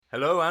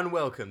Hello and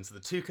welcome to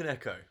the Toucan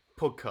Echo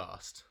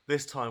podcast.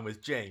 This time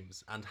with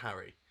James and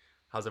Harry.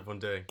 How's everyone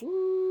doing?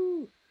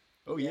 Woo!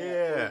 Oh Yeah,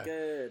 all yeah!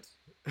 good.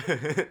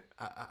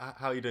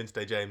 How are you doing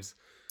today, James?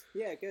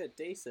 Yeah, good,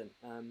 decent.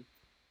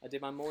 I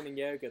did my morning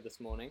yoga this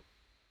morning.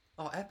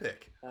 Oh,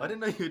 epic! I Uh,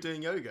 didn't know you were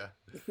doing yoga.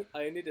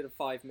 I only did a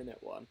 5 minute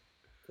one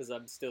because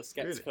I'm still Really?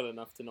 skeptical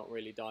enough to not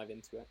really dive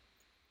into it.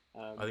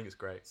 I think it's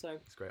great. So,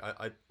 It's great.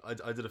 I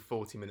did a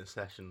 40-minute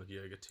session of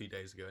yoga 2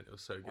 days ago and it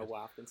was so oh good.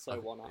 wow, I've been I so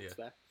th- one-upped yeah.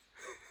 there.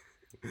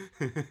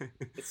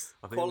 It's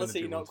I think I'm going to quality,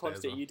 do one not today as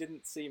quantity. well. You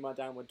didn't see my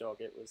downward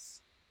dog. It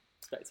was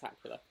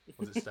spectacular.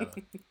 Was it stellar?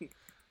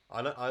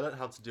 I learned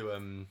how to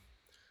do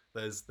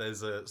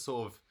There's a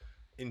sort of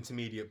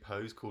intermediate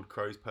pose called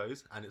crow's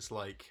pose, and it's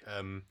like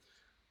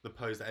the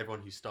pose that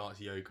everyone who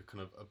starts yoga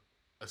kind of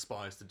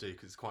aspires to do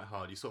because it's quite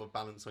hard. You sort of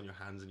balance on your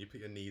hands and you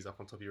put your knees up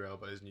on top of your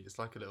elbows, and it's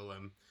like a little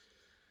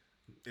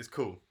It's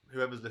cool.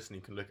 Whoever's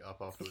listening can look it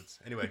up afterwards.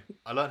 Anyway,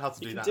 I learned how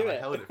to You do can that, do and I it.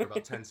 held it for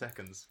about 10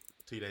 seconds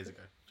 2 days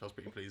ago, which I was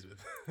pretty pleased with.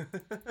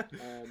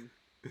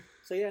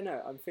 So yeah,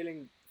 no, I'm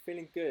feeling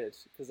good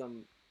because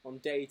I'm on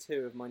day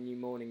 2 of my new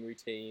morning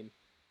routine,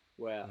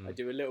 where I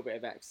do a little bit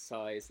of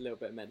exercise, a little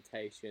bit of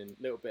meditation,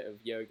 a little bit of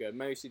yoga,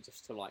 mostly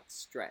just to like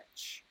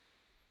stretch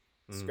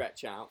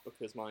out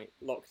because my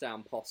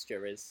lockdown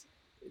posture is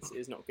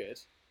not good.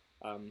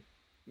 I'm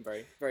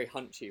very very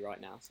hunchy right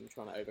now, so I'm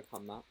trying to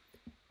overcome that.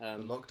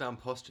 The lockdown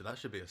posture, that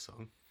should be a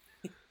song.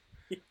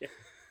 Yeah,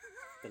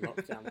 the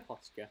lockdown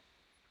posture.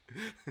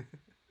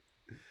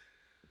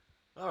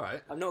 All right.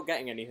 I'm not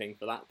getting anything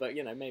for that, but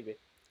maybe.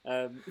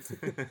 And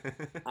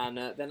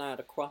then I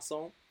had a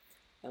croissant,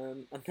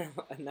 and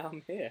now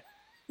I'm here.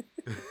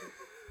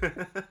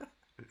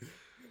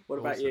 What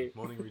about Awesome. you?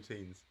 Morning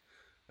routines.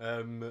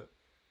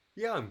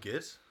 Yeah, I'm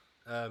good.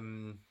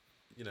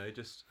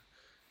 Just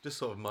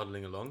sort of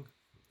muddling along.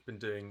 Been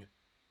doing,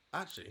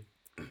 actually,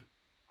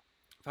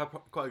 I've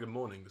had quite a good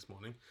morning this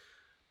morning.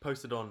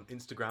 Posted on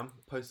Instagram,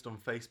 posted on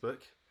Facebook,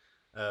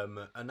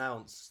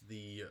 announced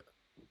the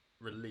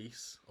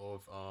release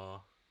of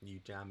our new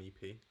Jam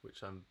EP,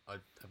 which I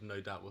have no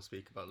doubt we'll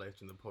speak about later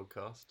in the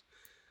podcast.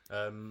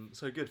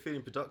 So good,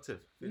 feeling productive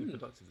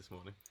this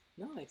morning.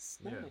 Nice.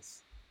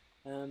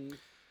 Yeah.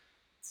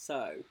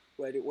 So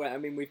where I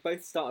mean, we've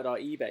both started our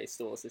eBay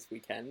stores this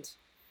weekend.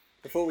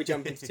 Before we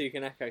jump into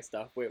Toucan Echo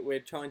stuff, we're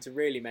trying to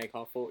really make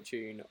our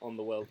fortune on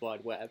the World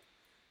Wide Web.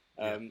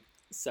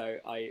 So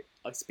I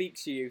speak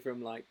to you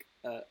from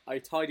I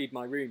tidied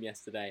my room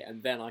yesterday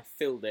and then I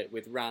filled it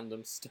with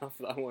random stuff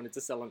that I wanted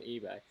to sell on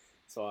eBay.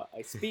 So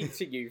I speak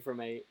to you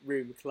from a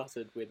room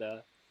cluttered with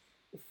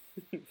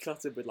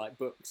like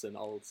books and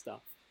old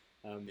stuff.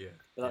 But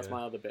that's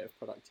my other bit of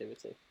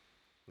productivity.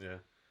 Yeah.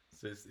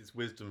 So it's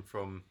wisdom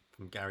from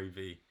Gary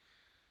V.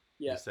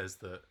 Yeah. Who says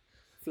that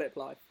Flip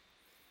life.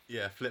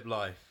 yeah, flip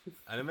life,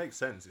 and it makes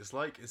sense. It's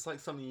like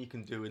something you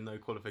can do with no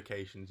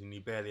qualifications and you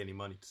barely any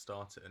money to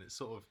start it, and it's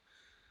sort of.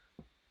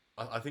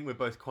 I think we're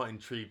both quite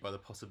intrigued by the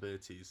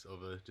possibilities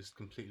of a just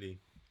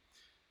completely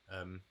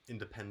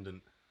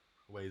independent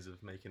ways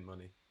of making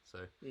money. So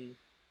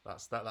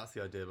that's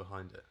the idea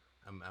behind it,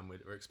 and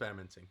we're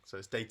experimenting. So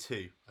it's day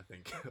 2, I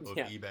think, of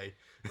eBay.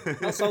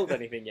 Not sold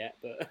anything yet,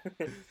 but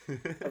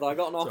although I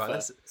got an offer,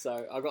 Right,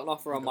 so I got an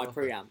offer on my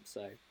preamp.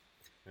 So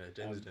yeah,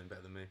 James is doing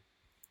better than me.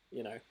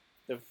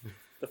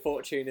 The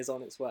fortune is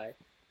on its way.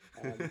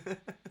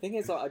 Thing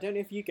is, I don't know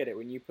if you get it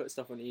when you put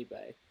stuff on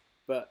eBay,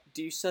 but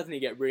do you suddenly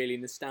get really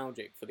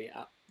nostalgic for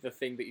the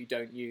thing that you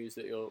don't use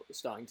that you're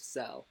starting to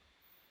sell?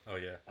 Oh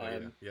yeah,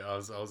 yeah. I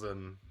was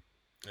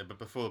but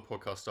before the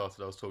podcast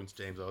started, I was talking to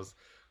James.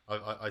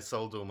 I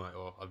sold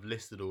I've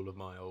listed all of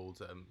my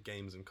old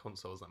games and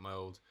consoles, like my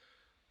old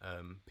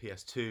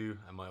PS2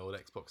 and my old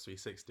Xbox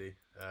 360.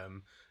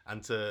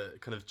 And to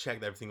kind of check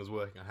that everything was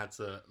working, I had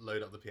to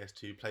load up the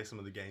PS2, play some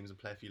of the games, and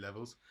play a few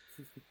levels.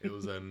 It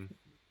was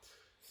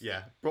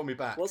brought me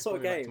back. What sort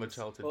of games? To my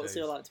childhood What's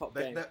days. your top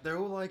game? They're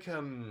all like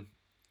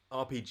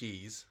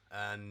RPGs,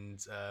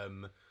 and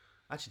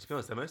actually, to be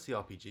honest, they're mostly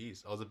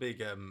RPGs. I was a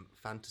big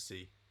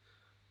fantasy,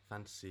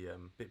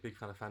 big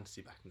fan of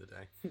fantasy back in the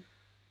day.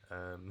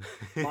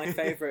 My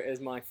favourite is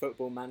my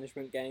football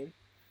management game,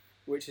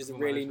 which is a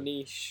really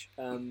niche.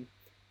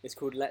 It's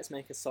called Let's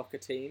Make a Soccer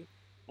Team.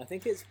 I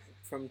think it's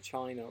from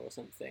China or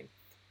something.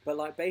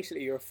 But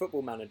basically you're a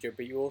football manager,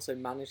 but you also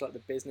manage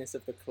the business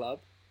of the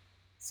club.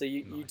 So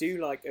you do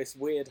this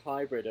weird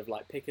hybrid of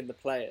picking the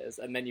players,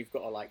 and then you've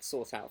got to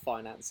sort out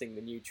financing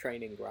the new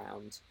training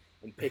ground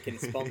and picking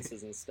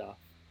sponsors and stuff.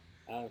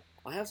 I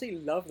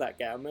absolutely love that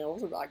game. I mean, I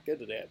wasn't that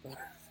good at it, but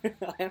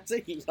I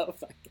absolutely love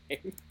that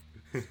game.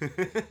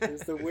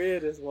 It's the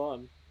weirdest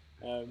one.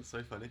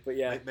 So funny. But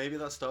yeah, maybe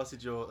that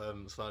started your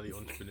slightly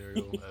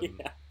entrepreneurial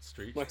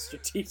streak. My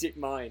strategic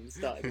mind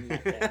started in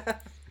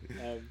that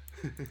game.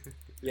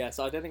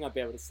 So I don't think I'd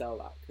be able to sell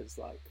that because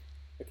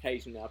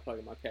occasionally I plug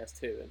in my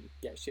PS2 and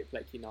get Ship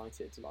Lake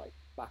United to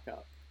back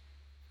up.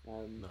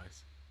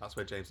 Nice. That's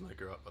where James and I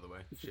grew up, by the way.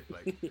 Ship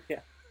Lake.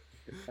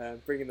 Yeah.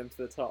 Bringing them to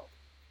the top.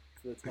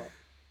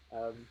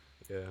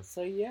 Yeah.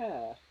 So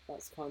yeah,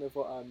 that's kind of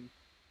what I'm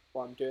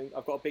what I'm doing.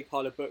 I've got a big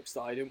pile of books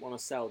that I didn't want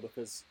to sell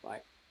because,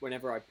 like,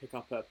 whenever I pick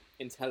up a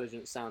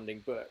intelligent sounding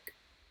book,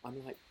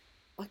 I'm like,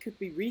 I could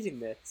be reading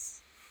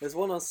this. There's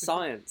one on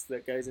science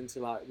that goes into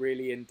like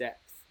really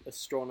in-depth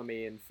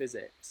astronomy and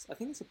physics. I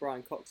think it's a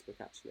Brian Cox book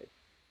actually,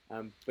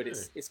 but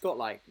it's got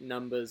like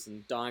numbers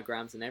and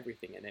diagrams and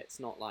everything in it. It's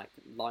not like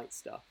light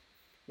stuff.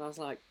 And I was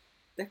like,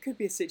 there could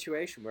be a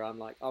situation where I'm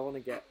like, I want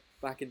to get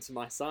back into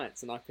my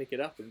science, and I pick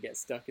it up and get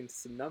stuck into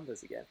some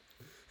numbers again.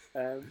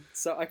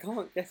 So I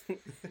can't get.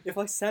 If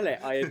I sell it,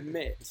 I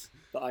admit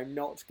that I'm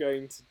not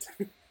going to.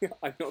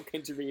 I'm not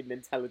going to read an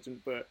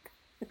intelligent book.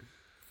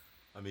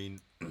 I mean,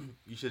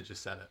 you should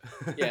just sell it.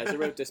 Yeah, there's a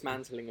real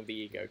dismantling of the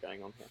ego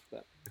going on here.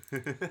 But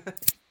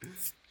you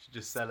should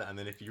just sell it, and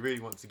then if you really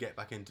want to get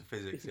back into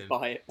physics in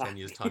buy it 10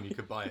 years' time, you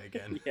could buy it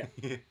again. Yeah.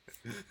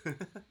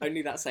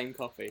 Only that same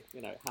copy,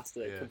 you know, it has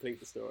to complete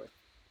the story.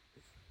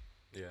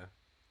 Yeah.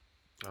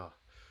 Oh.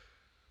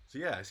 So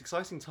yeah, it's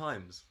exciting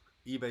times.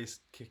 eBay's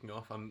kicking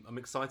off. I'm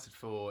excited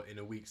for in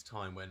a week's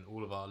time when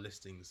all of our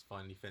listings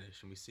finally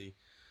finish and we see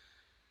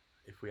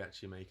if we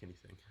actually make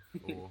anything.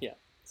 Or... yeah.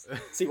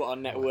 See what our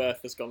net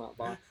worth has gone up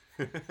by.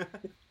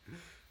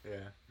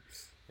 Yeah.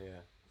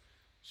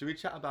 Should we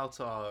chat about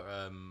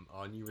our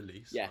new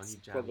release? Yes, our new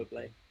jam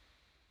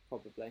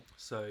probably.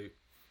 So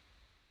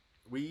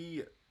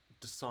we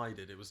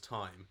decided it was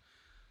time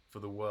for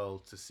the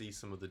world to see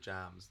some of the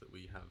jams that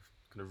we have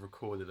kind of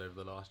recorded over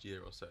the last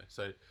year or so.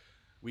 So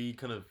we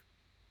kind of,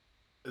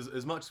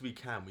 as much as we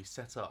can, we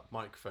set up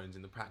microphones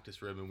in the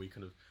practice room and we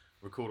kind of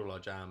record all our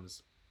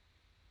jams.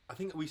 I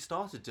think we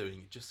started doing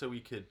it just so we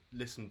could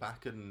listen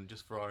back and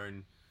just for our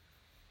own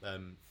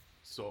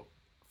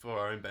for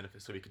our own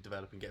benefit, so we could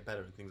develop and get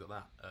better and things like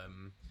that.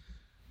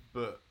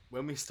 But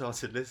when we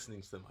started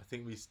listening to them, I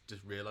think we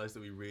just realised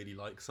that we really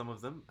like some of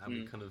them, and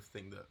we kind of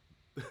think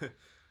that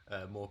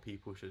more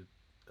people should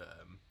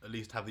at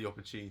least have the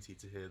opportunity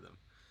to hear them.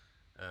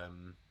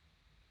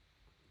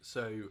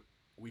 So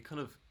we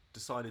kind of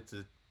decided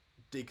to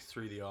dig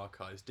through the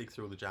archives, dig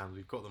through all the jams.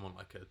 We've got them on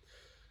like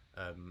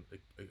a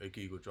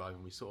Google Drive,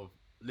 and we sort of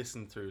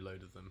listened through a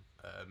load of them,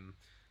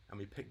 and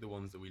we picked the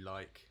ones that we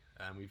like.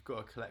 And we've got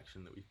a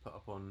collection that we've put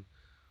up on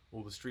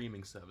all the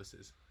streaming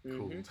services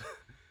called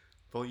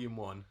Volume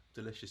 1,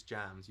 Delicious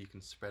Jams You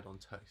Can Spread on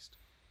Toast.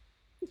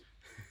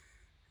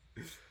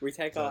 We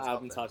take our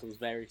album titles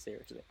very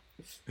seriously.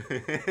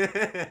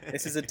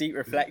 This is a deep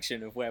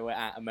reflection of where we're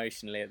at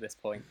emotionally at this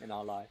point in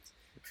our lives.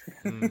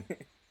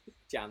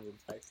 Jams on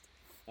toast.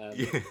 But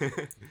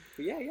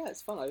yeah,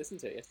 it's fun. I listened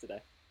to it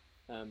yesterday.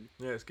 Yeah,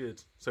 it's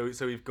good. So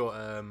we've got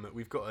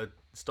a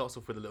starts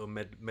off with a little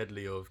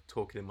medley of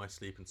Talking in My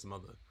Sleep and some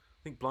other.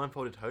 I think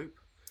Blindfolded Hope.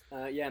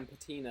 And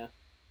Patina.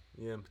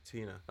 Yeah, and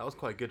Patina. That was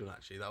quite a good one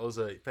actually. That was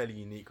a fairly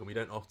unique one. We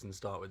don't often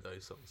start with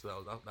those songs,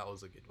 so that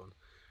was a good one.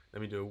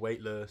 Then we do a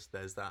Weightless.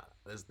 There's a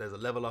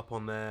Level Up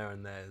on there,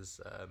 and there's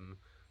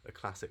a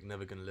classic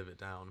Never Gonna Live It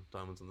Down,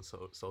 Diamonds on the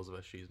Soles of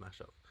Her Shoes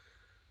mashup.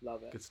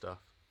 Love it. Good stuff.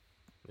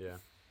 Yeah.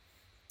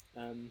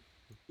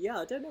 Yeah,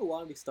 I don't know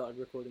why we started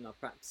recording our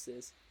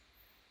practices.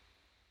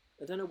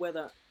 I don't know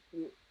whether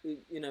we've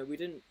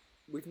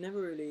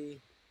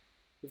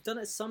done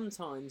it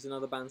sometimes in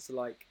other bands to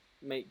like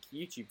make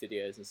YouTube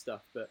videos and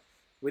stuff, but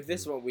with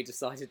this one we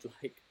decided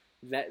like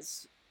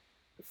let's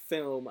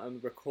film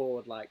and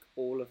record like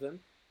all of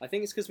them. I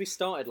think it's because we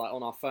started like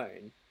on our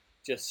phone,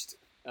 just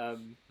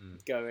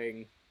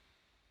going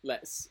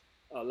let's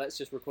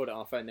just record it on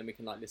our phone, then we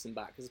can like listen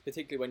back, because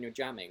particularly when you're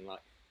jamming,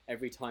 like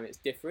every time it's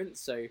different,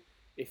 so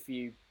if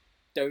you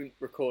don't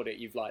record it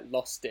you've like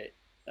lost it,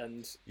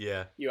 and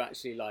you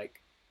actually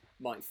like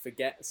might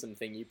forget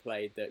something you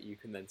played that you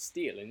can then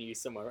steal and use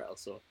somewhere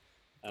else, or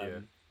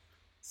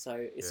so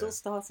it all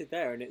started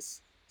there, and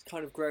it's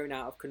kind of grown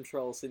out of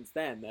control since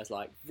then. There's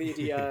like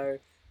video,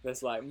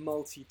 there's like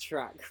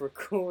multi-track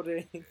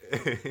recording,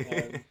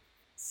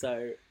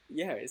 so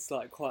yeah, it's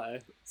like quite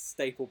a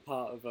staple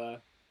part of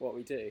what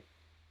we do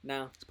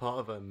now. It's part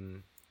of I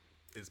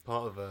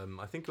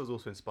think it was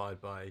also inspired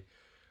by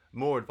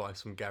more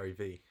advice from Gary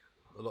Vee.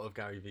 A lot of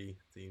Gary Vee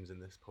themes in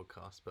this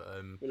podcast, but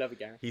we love it,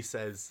 Gary. He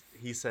says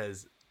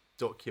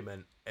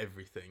document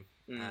everything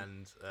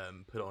and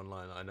put it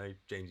online. I know,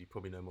 James, you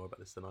probably know more about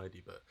this than I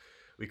do, but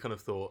we kind of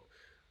thought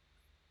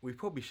we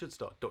probably should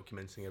start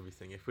documenting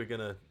everything if we're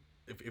gonna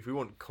if we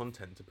want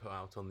content to put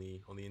out on the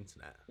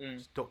internet.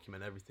 Just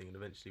document everything, and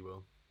eventually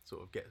we'll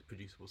sort of get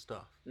producible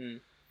stuff.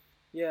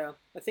 Yeah,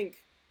 I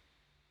think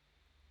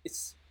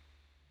it's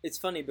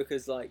funny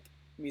because like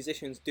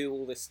musicians do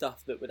all this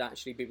stuff that would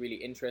actually be really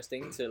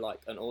interesting to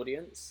like an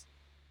audience,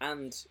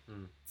 and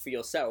for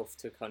yourself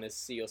to kind of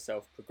see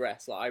yourself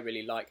progress. Like I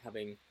really like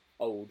having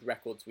old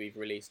records we've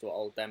released or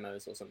old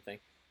demos or something,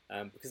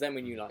 because then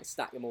when you like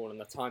stack them all on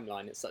the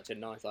timeline, it's such a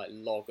nice like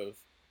log of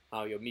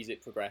how your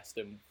music progressed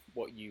and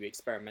what you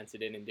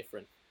experimented in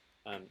different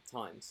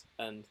times.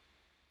 And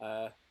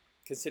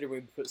considering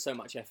we put so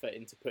much effort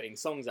into putting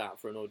songs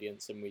out for an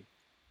audience, and we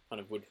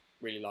kind of would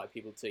really like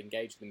people to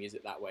engage with the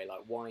music that way,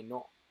 like why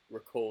not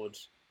record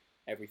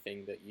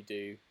everything that you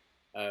do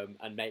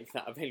and make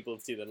that available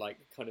to the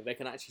they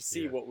can actually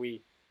see Yeah. what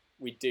we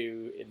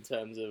do in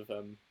terms of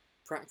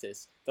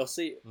practice.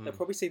 They'll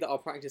probably see that our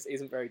practice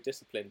isn't very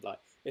disciplined. Like,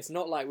 it's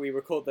not like we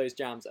record those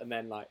jams and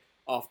then like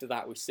after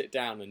that we sit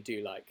down and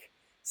do like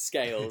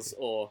scales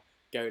or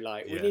go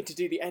like we need to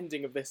do the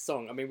ending of this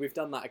song. I mean, we've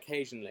done that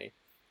occasionally,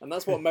 and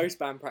that's what most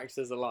band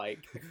practices are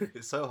like.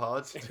 It's so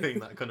hard doing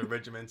that kind of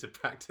regimented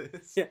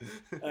practice.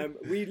 Yeah,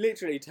 we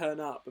literally turn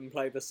up and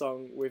play the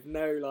song with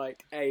no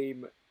like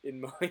aim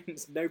in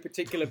mind, no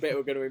particular bit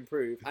we're going to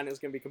improve, and it's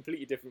going to be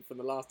completely different from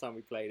the last time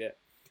we played it.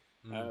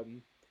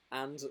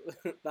 And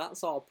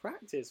that's our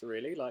practice,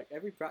 really. Like,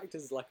 every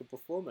practice is like a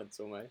performance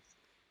almost.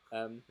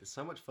 It's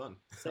so much fun.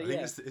 So, I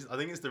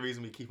think it's the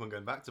reason we keep on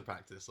going back to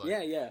practice. Like,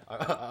 yeah.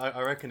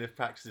 I reckon if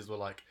practices were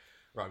like,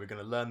 right, we're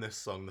going to learn this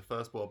song, the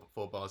first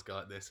four bars go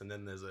like this, and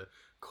then there's a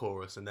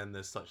chorus, and then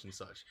there's such and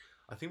such.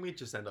 I think we'd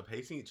just end up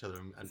hating each other,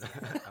 and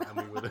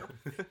we would.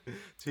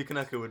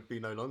 Tukanaka would be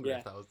no longer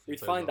if that was. We'd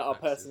find that our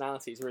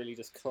personalities really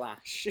just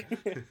clash.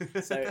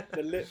 So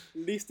the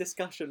least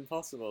discussion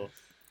possible.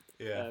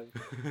 Yeah.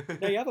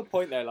 No, you have a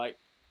point there. Like,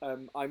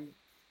 I'm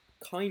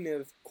kind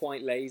of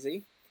quite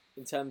lazy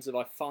in terms of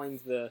I find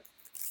the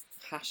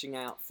hashing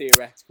out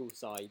theoretical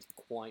side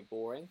quite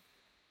boring,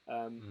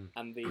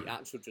 and the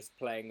actual just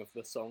playing of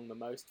the song the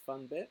most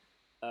fun bit.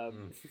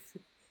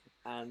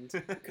 And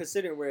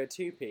considering we're a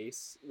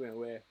two-piece,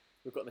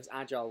 we've got this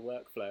agile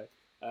workflow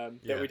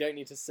that we don't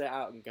need to sit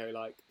out and go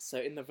like, so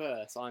in the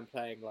verse I'm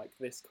playing like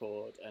this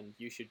chord and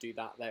you should do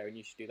that there and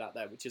you should do that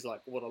there, which is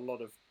like what a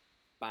lot of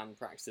band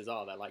practices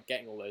are. They're like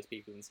getting all those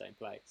people in the same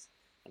place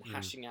and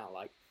hashing out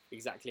like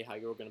exactly how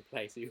you're going to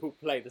play, so you'll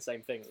play the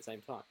same thing at the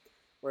same time.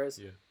 Whereas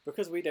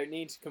because we don't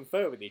need to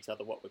confer with each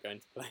other what we're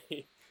going to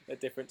play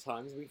at different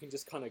times, we can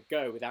just kind of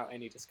go without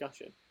any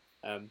discussion.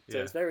 So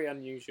it's very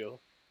unusual.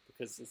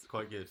 Because it's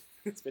quite good.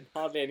 It's been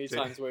hardly any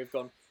times where we've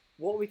gone,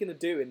 what are we going to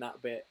do in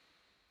that bit,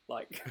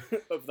 like,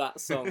 of that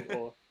song,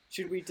 or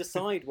should we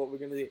decide what we're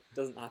going to do? It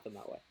doesn't happen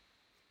that way.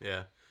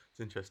 Yeah, it's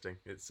interesting.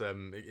 It's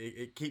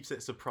it keeps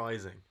it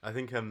surprising. I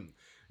think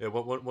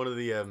one of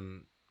the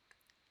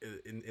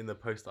in the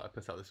post that I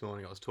put out this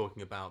morning, I was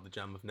talking about the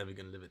jam of Never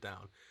Gonna Live It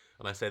Down,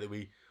 and I say that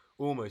we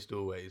almost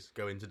always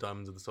go into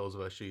Diamonds of the Soles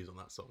of Our Shoes on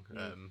that song.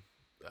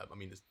 I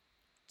mean, it's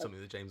something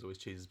that James always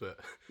chooses, but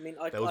I mean,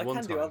 I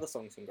can do other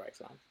songs from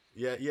Graceland.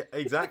 Yeah,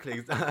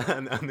 exactly.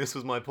 and this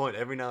was my point.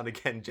 Every now and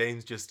again,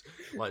 James just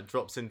like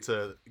drops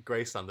into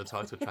Graceland, the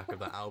title track of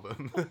that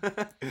album.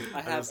 I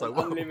have an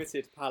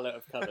unlimited palette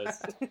of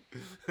colours.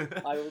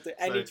 I will do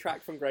any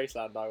track from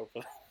Graceland. I will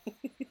play.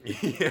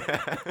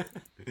 Yeah.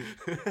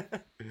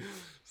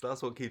 So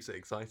that's what keeps it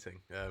exciting.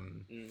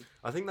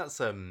 I think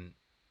that's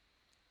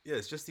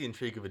it's just the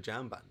intrigue of a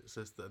jam band. It's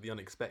just the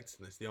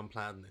unexpectedness, the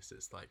unplannedness.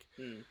 It's like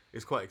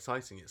it's quite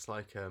exciting. It's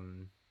like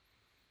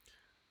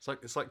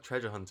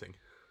treasure hunting.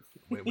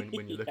 When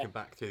you're looking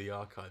back through the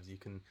archives, you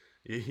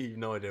have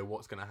no idea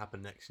what's going to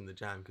happen next in the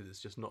jam because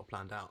it's just not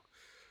planned out.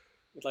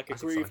 With like a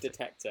groove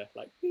detector,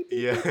 like beep, beep,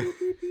 yeah.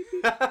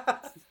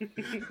 Beep,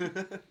 beep,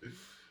 beep.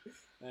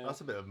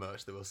 That's a bit of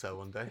merch that we'll sell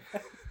one day.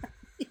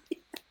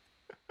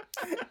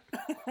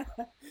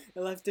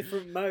 It'll have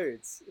different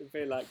modes. It'll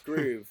be like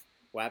groove,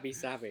 wabi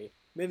sabi,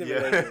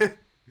 minimalism,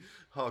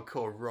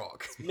 hardcore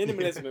rock.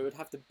 Minimalism. It would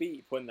have to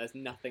beep when there's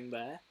nothing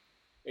there.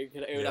 It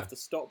would have to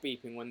stop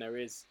beeping when there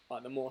is,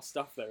 like, the more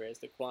stuff there is,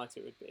 the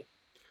quieter it would be.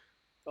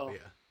 Oh, yeah.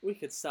 We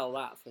could sell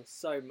that for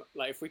so much.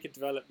 Like, if we could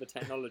develop the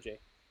technology.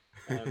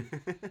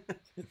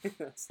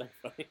 That's so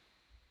funny.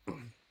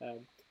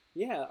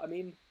 I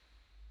mean,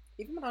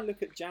 even when I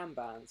look at jam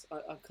bands,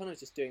 I'm kind of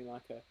just doing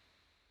like a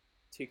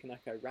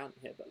Tukaneko rant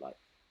here, but like,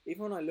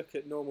 even when I look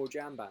at normal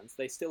jam bands,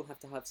 they still have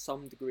to have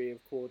some degree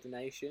of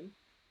coordination.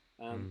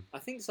 I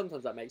think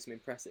sometimes that makes them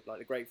impressive. Like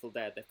the Grateful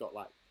Dead, they've got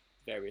like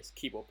various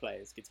keyboard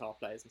players, guitar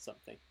players and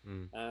something.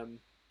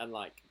 And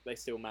like they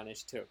still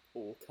manage to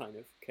all kind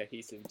of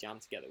cohesively jam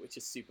together, which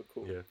is super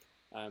cool.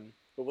 But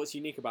what's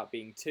unique about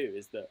being two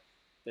is that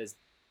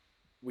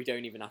we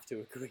don't even have to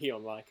agree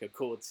on like a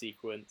chord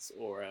sequence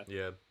or a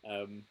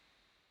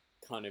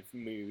kind of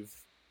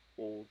move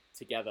all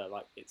together.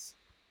 Like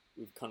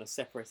we've kind of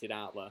separated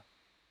out the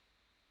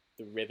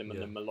rhythm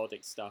and the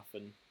melodic stuff,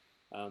 and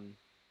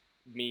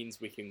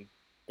means we can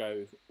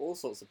go all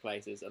sorts of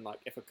places, and like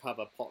if a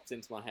cover pops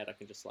into my head, I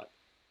can just like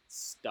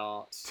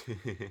start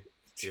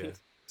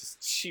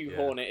just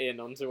shoehorn it in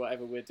onto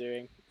whatever we're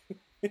doing.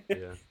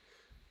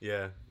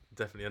 yeah,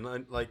 definitely.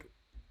 And like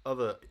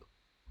other,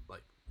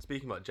 like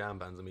speaking about jam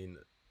bands, I mean,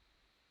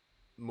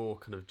 more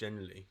kind of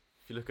generally,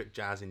 if you look at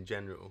jazz in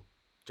general,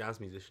 jazz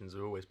musicians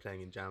are always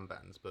playing in jam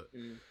bands, but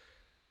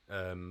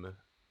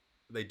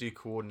they do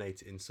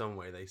coordinate it in some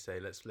way. They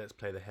say let's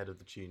play the head of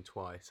the tune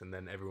twice, and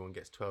then everyone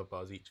gets 12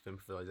 bars each of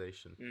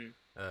improvisation,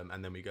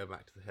 and then we go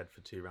back to the head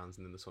for 2 rounds,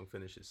 and then the song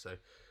finishes. So,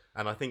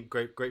 and I think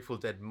Grateful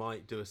Dead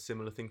might do a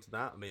similar thing to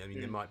that. I mean,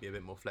 they might be a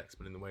bit more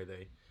flexible in the way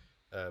they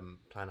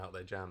plan out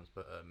their jams,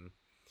 but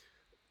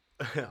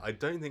I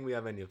don't think we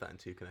have any of that in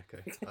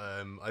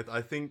Tukaneko.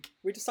 I think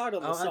we decide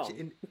on the song.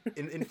 Actually,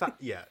 in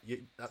fact, yeah,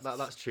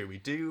 that's true. We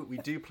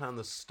do plan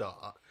the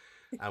start,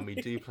 and we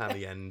do plan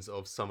the ends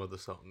of some of the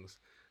songs.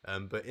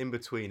 But in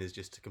between is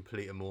just a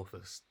complete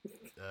amorphous,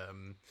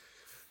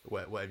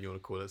 whatever you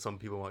want to call it. Some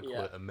people might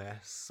call it a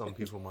mess. Some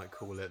people might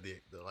call it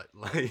the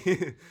like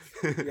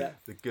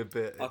the good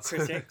bit. Our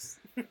critics.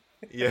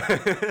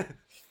 Yeah.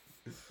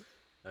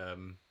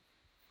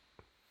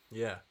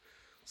 Yeah.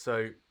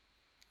 So,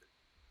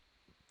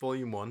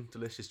 Volume 1,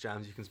 Delicious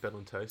Jams You Can Spend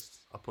on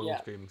Toast, up on all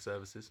streaming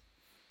services.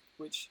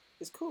 Which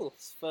is cool.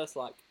 It's the first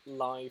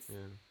live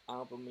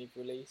album we've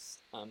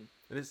released.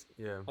 It is,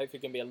 hopefully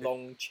going to be a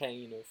long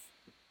chain of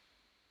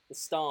the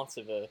start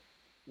of a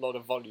lot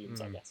of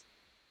volumes, I guess.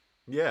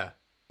 Yeah,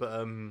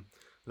 but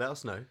let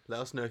us know. Let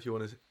us know if you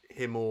want to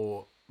hear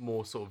more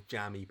sort of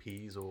jam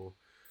EPs or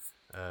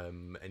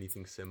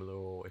anything similar,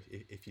 or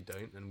if you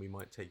don't, then we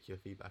might take your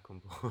feedback on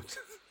board.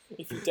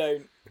 If you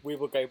don't, we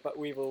will go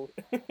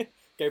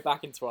go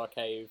back into our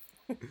cave.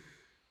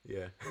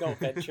 Yeah. Not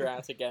venture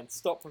out again.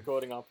 Stop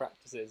recording our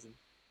practices and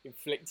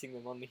inflicting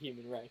them on the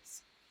human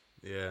race.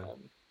 Yeah.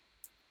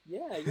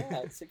 Yeah,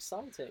 it's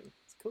exciting.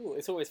 It's cool.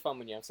 It's always fun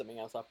when you have something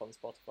else up on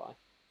Spotify.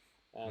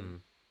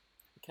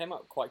 It came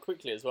up quite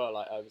quickly as well.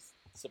 Like, I was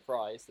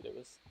surprised that it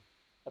was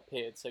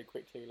appeared so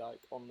quickly,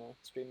 like on the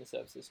streaming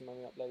services when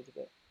we uploaded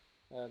it.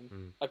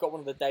 I got one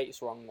of the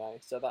dates wrong though,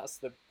 so that's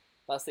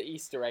the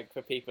Easter egg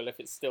for people if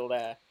it's still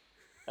there.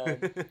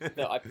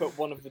 That I put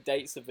one of the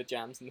dates of the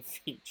jams in the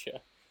future.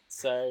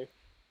 So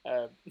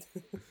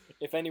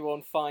if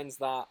anyone finds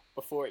that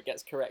before it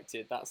gets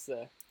corrected, that's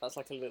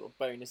like a little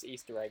bonus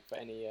Easter egg for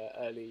any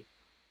early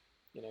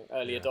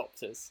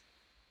adopters.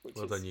 Which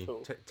well is done, you.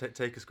 Cool.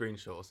 Take a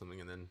screenshot or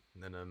something, and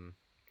then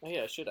Oh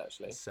yeah, I should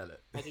actually sell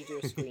it. How do you do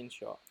a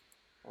screenshot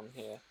on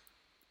here?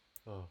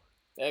 Oh,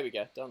 there we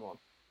go. Done one.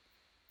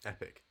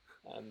 Epic.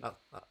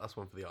 That's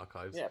one for the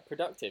archives. Yeah,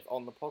 productive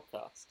on the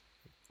podcast.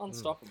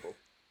 Unstoppable.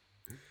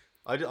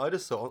 I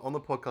just saw on the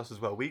podcast as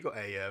well. We got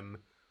a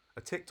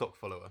TikTok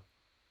follower.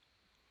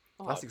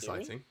 Oh, that's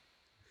exciting.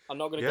 I'm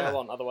not going to go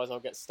on, otherwise I'll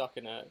get stuck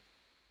in a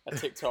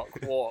TikTok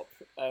warp.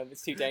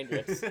 It's too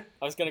dangerous.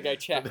 I was going to go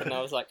check, and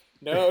I was like,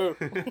 no.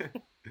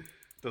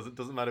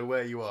 Doesn't matter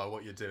where you are,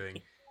 what you're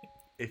doing.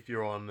 If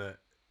you're on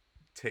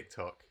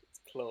TikTok, it's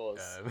claws.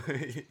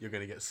 You're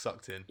going to get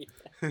sucked in.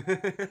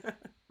 Yeah.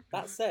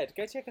 That said,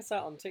 go check us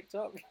out on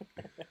TikTok.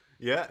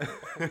 Yeah.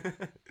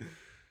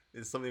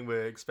 It's something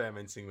we're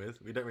experimenting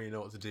with. We don't really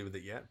know what to do with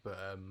it yet, but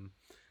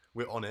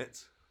we're on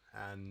it,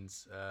 and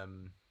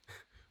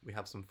we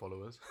have some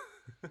followers.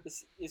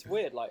 It's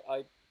weird. Like,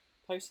 I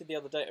posted the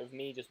other day of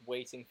me just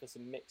waiting for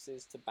some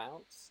mixes to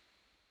bounce.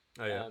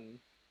 Oh yeah.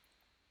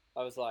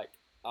 I was like,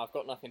 I've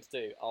got nothing to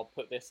do. I'll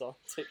put this on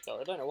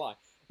TikTok. I don't know why.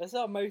 That's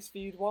our most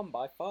viewed one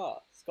by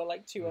far. It's got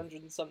like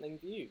 200 and something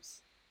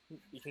views.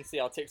 You can see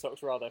our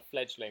TikTok's rather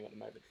fledgling at the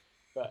moment,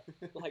 but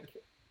like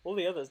all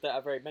the others don't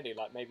have very many,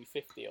 like maybe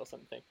 50 or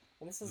something.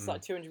 And this is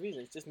like 200 views.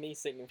 It's just me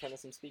sitting in front of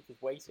some speakers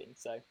waiting.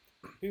 So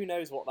who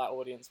knows what that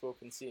audience will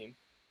consume?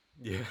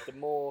 Yeah. The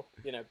more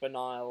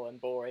banal and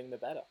boring, the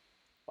better,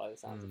 by the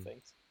sounds of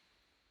things.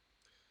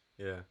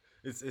 Yeah,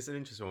 it's an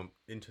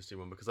interesting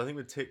one because I think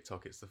with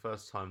TikTok, it's the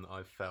first time that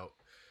I've felt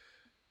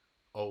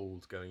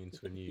old going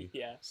into a new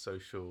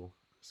social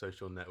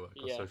network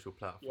or social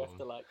platform. You have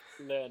to like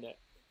learn it.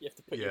 You have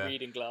to put your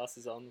reading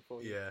glasses on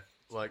before you... Yeah,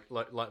 like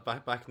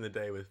back in the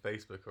day with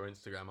Facebook or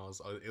Instagram,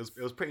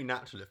 it was pretty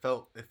natural. It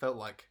felt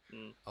like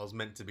I was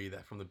meant to be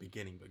there from the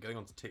beginning. But going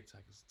on to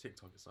TikTok,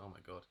 it's oh my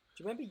god.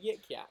 Do you remember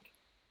Yik Yak?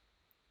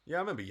 Yeah, I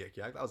remember Yik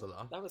Yak. That was a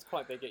laugh. That was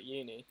quite big at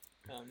uni.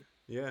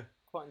 Yeah.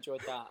 Quite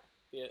enjoyed that.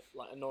 The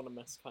like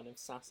anonymous kind of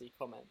sassy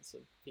comments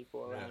of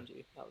people around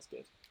you. That was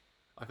good.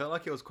 I felt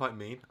like it was quite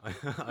mean.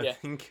 I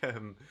think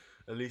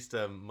at least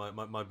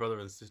my brother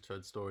and sister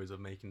had stories of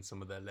making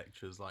some of their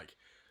lecturers like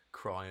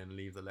cry and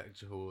leave the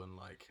lecture hall and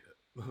like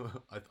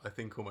I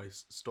think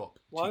almost stop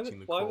teaching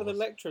the course. Why were the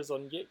lecturers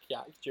on Yik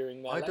Yak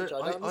during their lecture?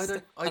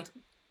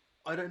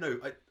 I don't know.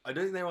 I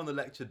don't think they were on the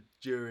lecture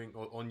during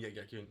or on Yik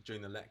Yak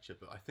during the lecture,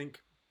 but I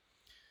think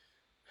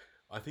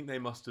they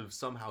must have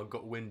somehow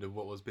got wind of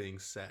what was being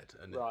said,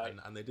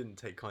 and they didn't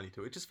take kindly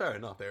to it. Which is fair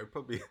enough. They were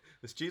probably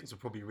the students were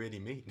probably really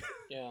mean.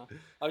 Yeah,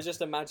 I was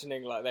just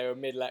imagining like they were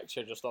mid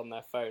lecture, just on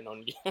their phone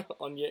on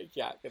Yik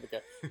Yak, and they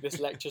go, "This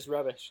lecture's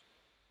rubbish."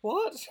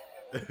 What?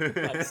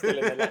 Like still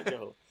in the lecture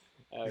hall.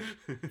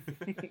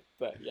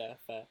 But yeah,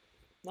 fair.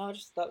 No,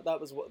 just that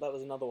was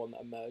another one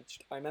that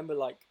emerged. I remember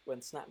like when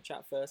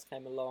Snapchat first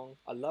came along.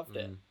 I loved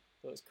it.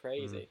 It was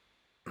crazy.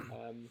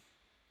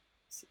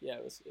 Yeah,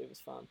 it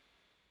was fun.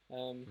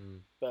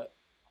 But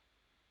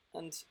I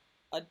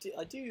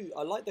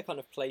like the kind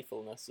of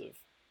playfulness of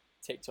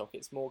TikTok.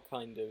 It's more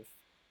kind of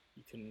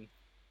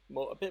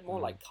a bit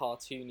more like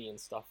cartoony and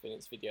stuff in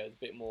its videos,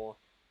 a bit more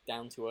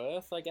down to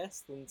earth, I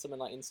guess, than something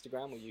like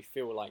Instagram where you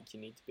feel like you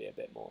need to be a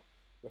bit more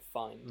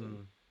refined.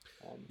 And,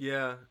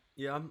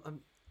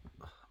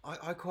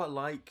 I quite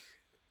like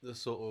the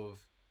sort of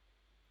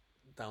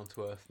down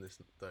to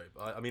earthness though.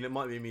 But I mean, it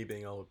might be me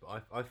being old,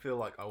 but I feel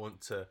like I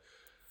want to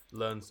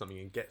learn something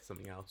and get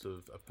something out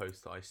of a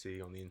post that I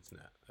see on the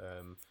internet.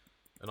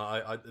 And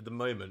I at the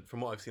moment,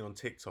 from what I've seen on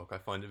TikTok, I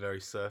find it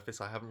very surface.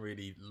 I haven't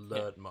really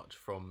learned much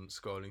from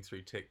scrolling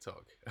through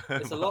TikTok.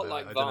 It's a lot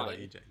like I Vine. don't know about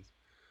you, James.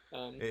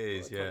 It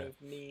is, yeah. Kind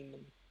of meme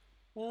and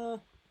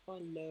if I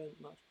learned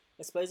much,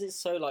 I suppose it's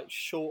so like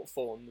short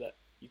form that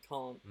you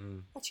can't.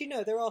 Actually,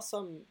 no, there are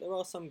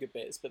some good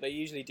bits, but they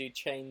usually do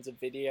chains of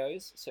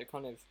videos, so it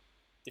kind of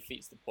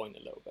defeats the point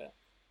a little bit.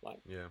 Like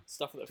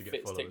stuff that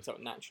fits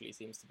TikTok naturally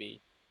seems to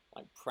be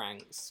like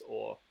pranks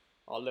or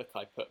oh look,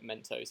 I put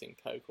Mentos in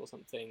Coke or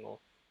something, or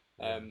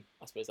I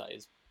suppose that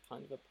is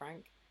kind of a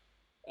prank,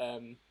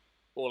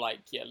 or like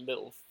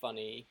little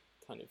funny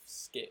kind of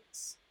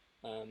skits.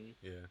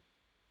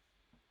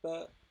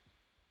 But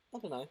I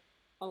don't know.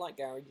 I like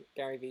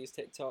Gary V's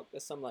TikTok.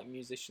 There's some like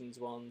musicians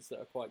ones that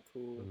are quite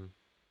cool,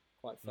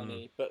 quite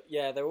funny. But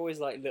yeah, they're always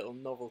like little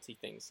novelty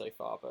things so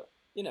far. But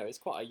you know, it's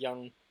quite a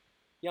young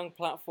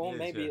platform.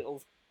 Maybe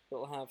it'll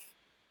have.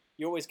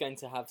 You're always going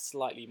to have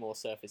slightly more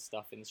surface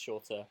stuff in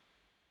shorter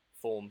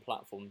form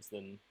platforms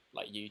than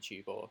like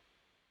YouTube or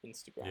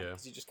Instagram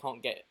because you just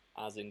can't get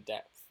as in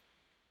depth.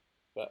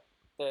 But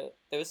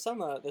there's some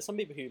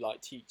people who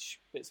like teach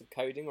bits of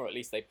coding, or at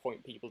least they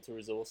point people to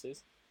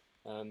resources.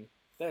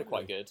 They're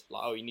quite good.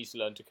 Like, oh, you need to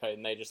learn to code,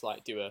 and they just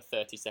like do a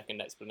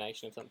 30-second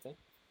explanation of something.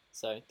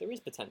 So there is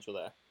potential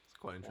there. It's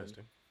quite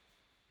interesting.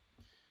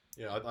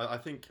 I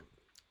think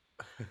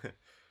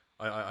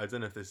I don't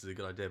know if this is a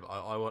good idea, but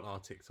I want our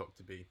TikTok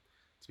to be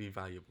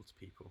valuable to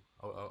people.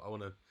 I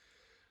want to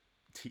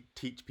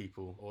teach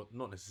people, or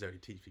not necessarily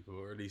teach people,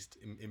 or at least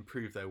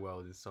improve their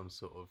world in some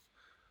sort of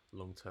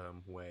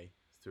long-term way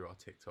through our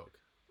TikTok.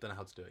 Don't know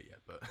how to do it yet,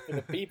 but for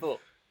the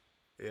people.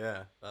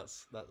 Yeah,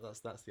 that's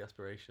the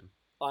aspiration.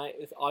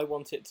 I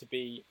want it to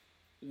be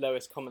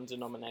lowest common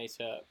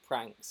denominator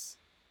pranks,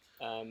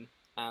 and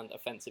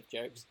offensive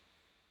jokes.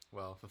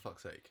 Well, for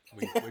fuck's sake,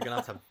 we're gonna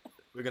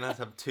have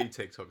to have 2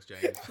 TikToks,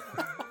 James.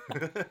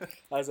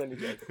 I was only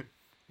joking.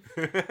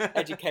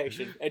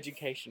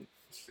 Education.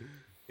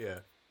 Yeah.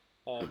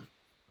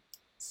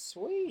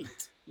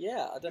 Sweet.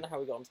 Yeah, I don't know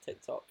how we got onto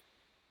TikTok.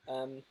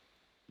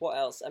 What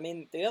else? I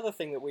mean, the other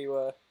thing that we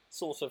were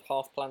sort of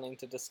half planning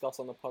to discuss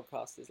on the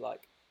podcast is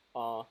like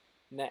our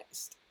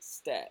next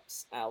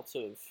steps out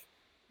of,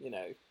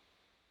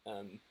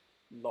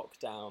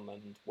 lockdown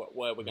and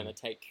where we're going to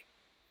take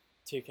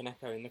Toucan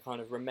Echo in the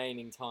kind of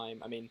remaining time.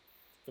 I mean,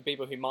 for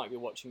people who might be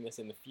watching this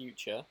in the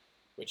future,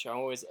 which I'm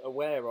always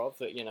aware of,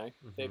 that,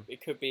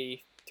 it could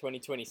be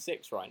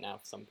 2026 right now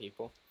for some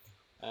people.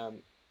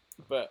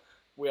 But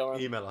we are...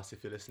 Email us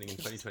if you're listening in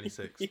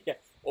 2026. Yeah,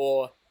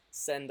 or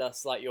send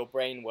us like your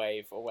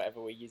brainwave or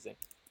whatever we're using.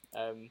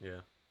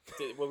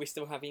 Will we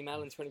still have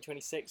email in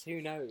 2026?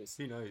 Who knows?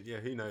 Who knows? Yeah,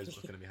 who knows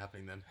what's going to be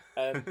happening then?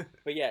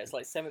 But yeah, it's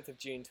like 7th of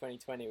June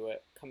 2020. We're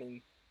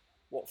coming.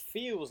 What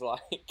feels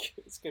like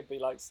it's going to be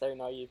like so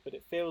naive, but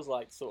it feels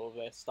like sort of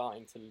they're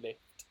starting to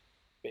lift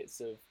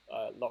bits of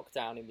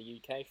lockdown in the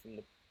UK from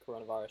the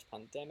coronavirus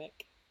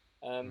pandemic.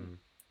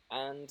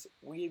 And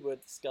we were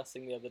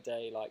discussing the other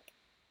day like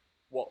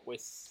what we're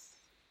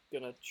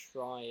gonna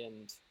try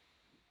and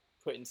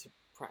put into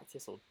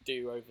practice or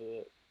do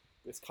over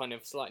this kind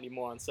of slightly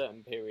more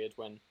uncertain period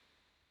when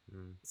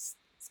it's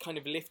kind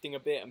of lifting a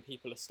bit and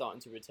people are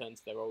starting to return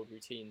to their old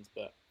routines,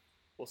 but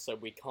also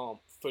we can't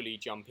fully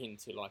jump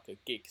into like a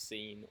gig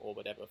scene or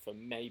whatever for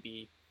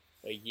maybe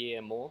a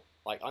year more.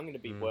 Like I'm going to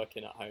be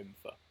working at home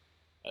for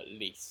at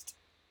least,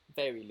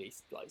 very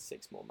least, like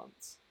 6 more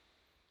months.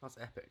 That's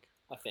epic.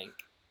 I think.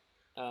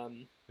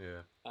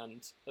 Yeah.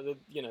 And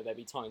there'll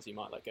be times you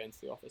might like go into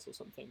the office or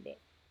something, but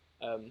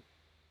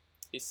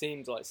it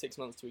seems like 6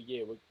 months to a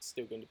year we're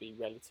still going to be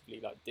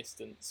relatively like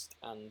distanced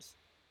and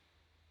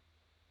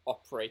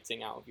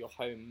operating out of your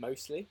home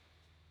mostly.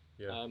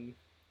 Yeah.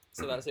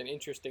 So that's an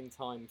interesting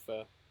time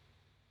for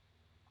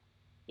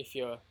if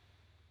you're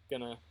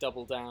gonna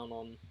double down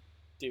on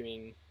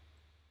doing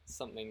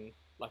something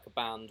like a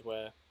band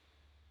where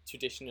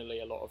traditionally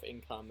a lot of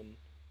income and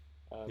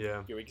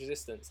your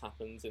existence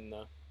happens in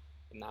the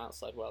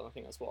outside world. I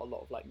think that's what a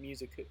lot of like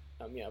music,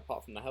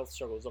 apart from the health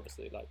struggles,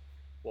 obviously, like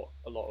what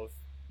a lot of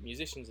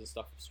musicians and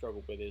stuff have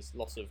struggled with is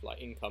loss of like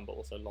income, but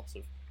also loss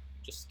of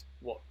just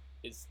what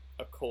is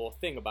a core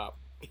thing about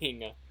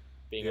being a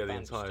band. The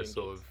entire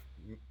sort of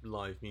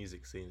live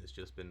music scene has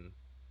just been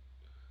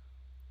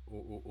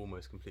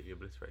almost completely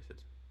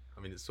obliterated.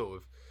 I mean, it's sort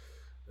of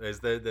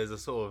there's a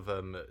sort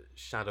of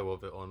shadow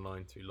of it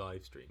online through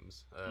live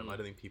streams. I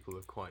don't think people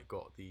have quite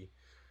got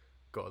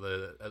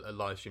a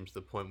live stream to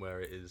the point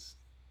where it is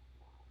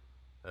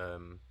a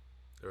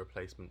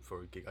replacement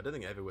for a gig. I don't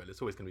think everywhere.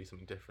 It's always going to be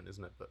something different,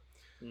 isn't it? But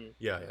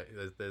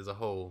there's a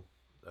whole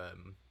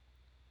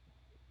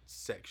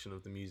section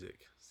of the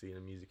music scene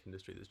and music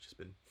industry that's just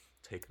been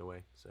taken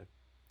away. So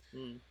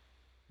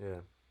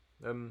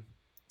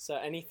so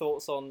any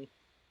thoughts on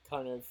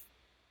kind of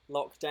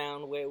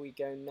lockdown, where we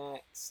go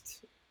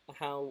next,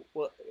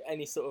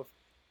 any sort of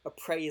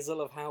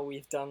appraisal of how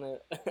we've done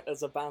it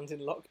as a band in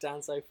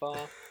lockdown so far.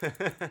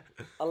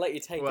 I'll let you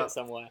take it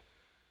somewhere.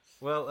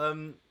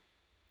 Well,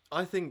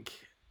 I think.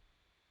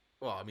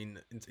 Well, I mean,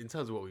 in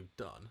terms of what we've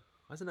done,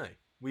 I don't know.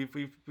 We've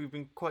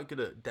been quite good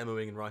at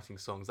demoing and writing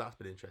songs. That's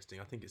been interesting.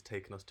 I think it's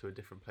taken us to a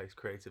different place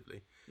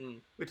creatively,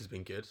 which has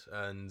been good.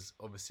 And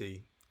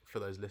obviously, for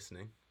those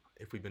listening,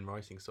 if we've been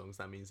writing songs,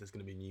 that means there's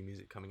going to be new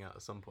music coming out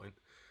at some point.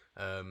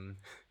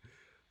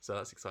 So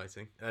that's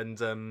exciting.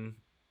 And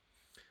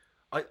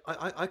I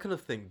kind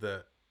of think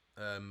that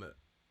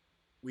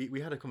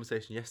we had a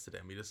conversation yesterday,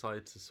 and we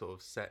decided to sort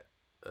of set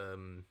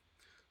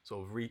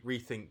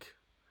rethink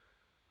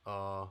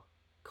our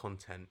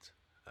content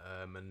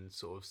and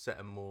sort of set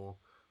a more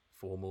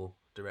formal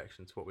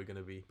direction to what we're going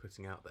to be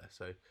putting out there.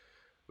 So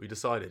we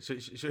decided,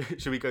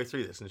 should we go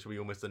through this, and should we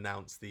almost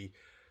announce the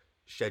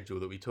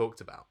schedule that we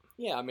talked about?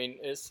 Yeah, I mean,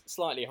 it's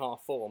slightly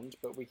half-formed,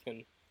 but we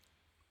can...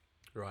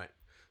 Right.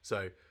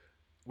 So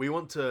we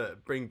want to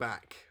bring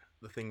back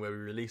the thing where we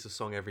release a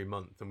song every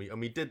month, and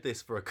we did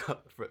this for 2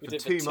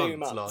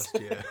 months last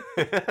year.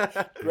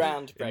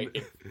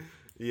 Groundbreaking.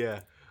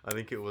 Yeah. I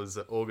think it was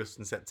August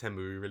and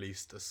September we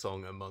released a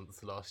song a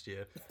month last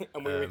year.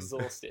 And we were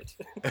exhausted.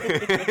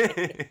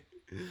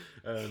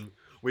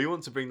 We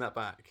want to bring that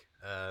back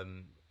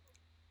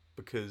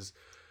because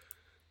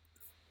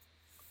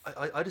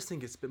I just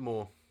think it's a bit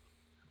more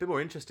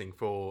interesting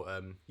for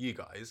you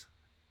guys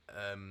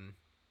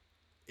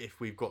if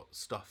we've got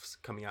stuff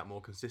coming out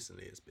more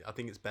consistently. I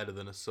think it's better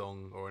than a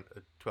song or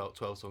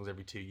 12 songs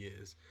every 2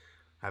 years.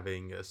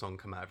 Having a song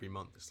come out every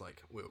month, it's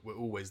like we're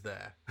always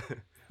there,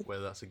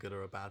 whether that's a good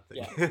or a bad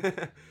thing.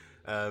 Yeah.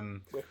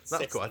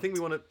 That's cool. I think we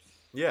want to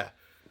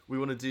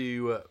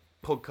do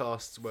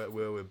podcasts where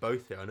we're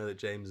both here. I know that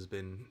James has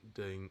been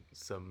doing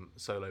some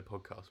solo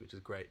podcasts, which is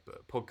great,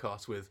 but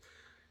podcasts with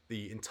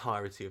the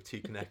entirety of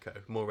Toucan Echo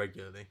more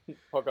regularly.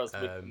 Podcasts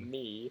with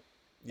me.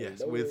 Yes,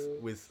 Hello.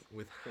 with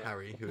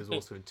Harry, who is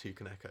also in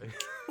Toucan Echo.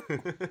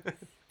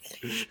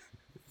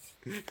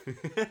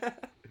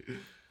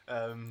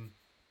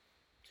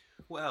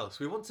 What else?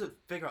 We want to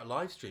figure out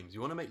live streams. We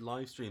want to make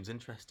live streams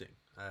interesting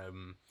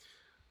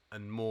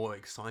and more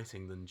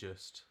exciting than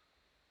just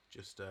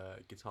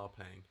guitar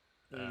playing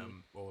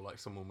or like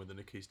someone with an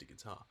acoustic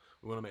guitar.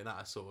 We want to make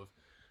that a sort of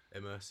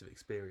immersive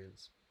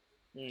experience.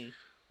 And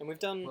we've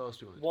done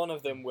one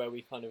of them where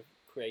we kind of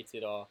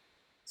created our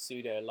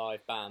pseudo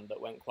live band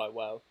that went quite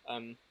well.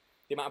 The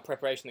amount of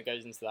preparation that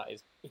goes into that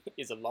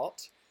is a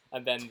lot.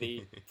 And then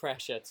the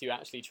pressure to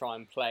actually try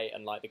and play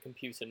and like the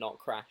computer not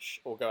crash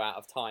or go out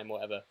of time or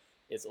whatever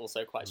is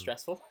also quite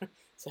stressful.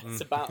 So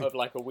it's about of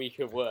like a week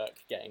of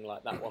work getting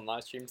like that one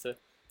live stream to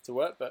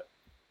work. But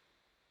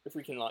if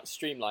we can like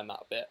streamline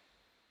that a bit,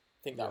 I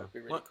think that would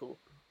be really cool.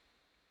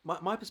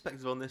 My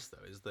perspective on this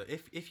though is that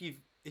if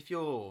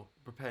you're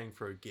preparing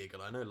for a gig,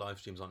 and I know live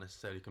streams aren't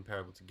necessarily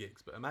comparable to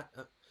gigs, but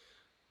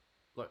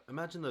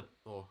imagine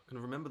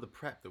remember the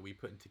prep that we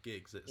put into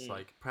gigs. It's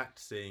like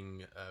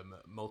practicing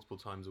multiple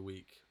times a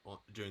week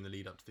during the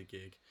lead up to the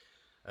gig,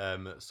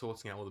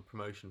 sorting out all the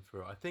promotion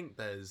for it. I think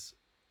there's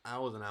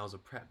hours and hours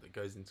of prep that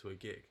goes into a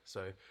gig.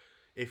 So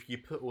if you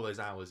put all those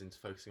hours into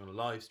focusing on a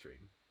live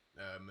stream,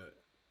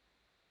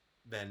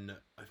 then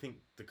I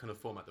think the kind of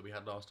format that we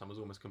had last time was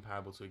almost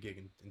comparable to a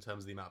gig in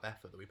terms of the amount of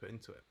effort that we put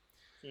into it.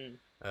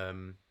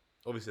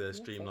 Obviously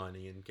there's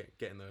streamlining and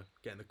getting the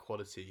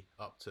quality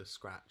up to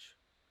scratch.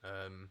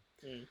 But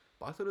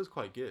I thought it was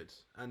quite good,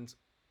 and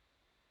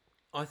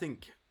I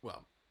think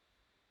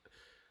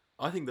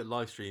that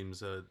live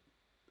streams are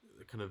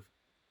kind of,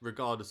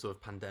 regardless of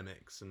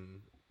pandemics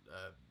and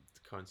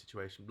the current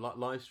situation,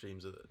 live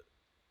streams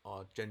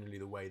are generally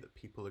the way that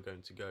people are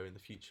going to go in the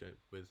future.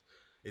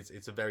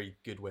 It's a very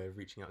good way of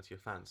reaching out to your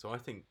fans. So I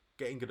think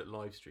getting good at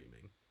live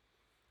streaming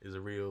is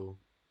a real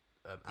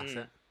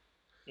asset.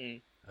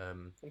 And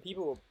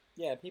people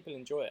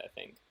enjoy it. I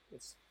think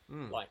it's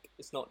like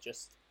it's not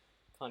just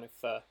kind of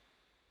for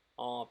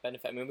our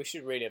benefit. I mean, we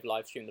should really have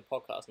live streamed the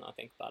podcast now I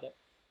think about it.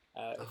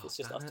 If it's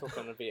just us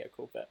talking on a video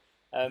call, but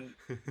but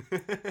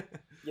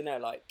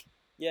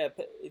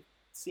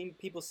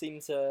people seem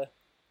to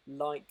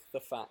like the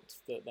fact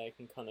that they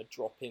can kind of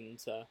drop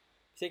into,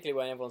 particularly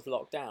when everyone's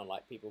locked down,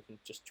 like people can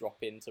just drop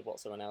into what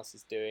someone else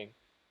is doing.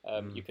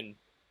 You can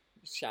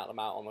shout them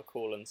out on the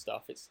call and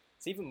stuff. It's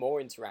even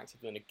more interactive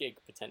than a gig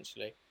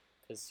potentially,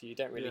 because you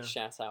don't really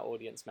shout out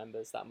audience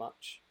members that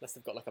much unless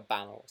they've got like a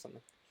banner or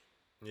something.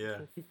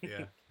 Yeah.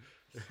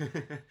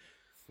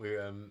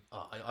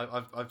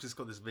 I've just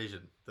got this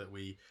vision that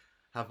we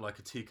have like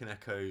a Toucan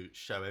Echo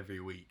show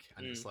every week,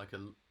 and it's like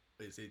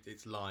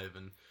it's live,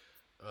 and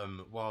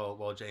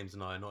while James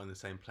and I are not in the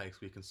same place,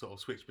 we can sort of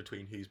switch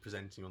between who's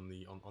presenting on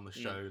the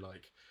show,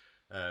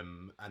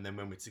 and then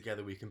when we're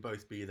together, we can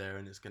both be there,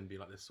 and it's going to be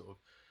like this sort of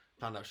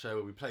planned out show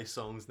where we play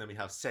songs, and then we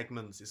have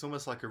segments. It's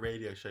almost like a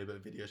radio show, but a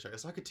video show.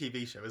 It's like a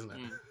TV show, isn't it?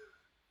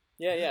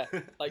 Yeah,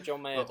 like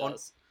John Mayer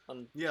does.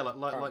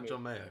 Like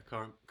John Mayer,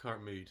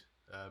 current mood.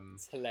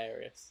 It's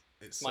hilarious.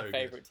 It's my so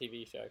favourite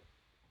TV show.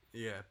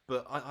 Yeah,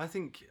 but I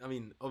think, I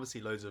mean, obviously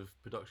loads of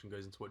production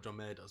goes into what John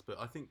Mayer does, but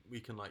I think we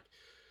can like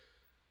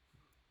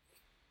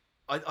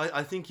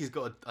I think he's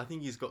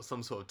got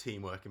some sort of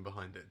team working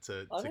behind it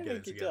to I don't get think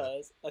it he together.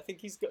 does. I think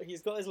he's got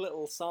his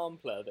little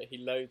sampler that he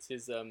loads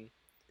his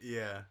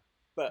Yeah.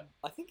 But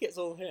I think it's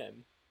all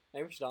him.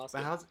 Maybe we should ask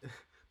him.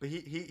 But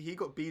he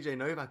got BJ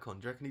Novak on.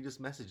 Do you reckon he just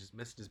messages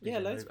BJ Yeah,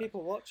 loads Novak? of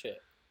people watch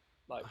it.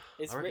 Like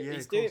he's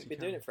been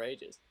doing it for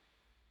ages.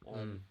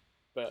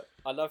 But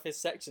I love his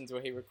sections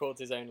where he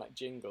records his own like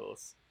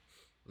jingles.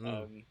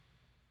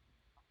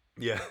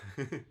 Yeah.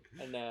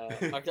 And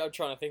I'm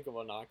trying to think of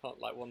one now. I can't,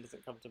 like, one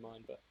doesn't come to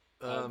mind.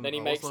 But then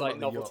he makes like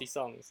novelty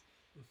songs.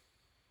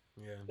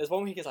 Yeah. There's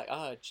one where he gets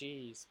like,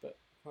 geez, but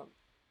I can't.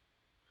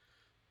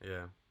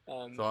 Yeah.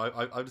 So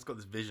I just got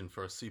this vision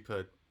for a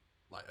super,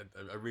 like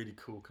a really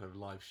cool kind of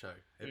live show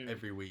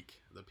every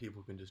week that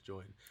people can just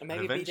join. And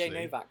maybe BJ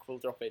Novak will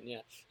drop in,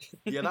 yeah.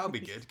 Yeah, that would be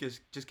good.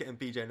 Just getting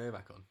BJ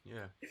Novak on,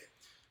 yeah.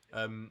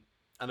 And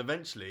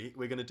eventually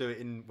we're going to do it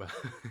in. Well,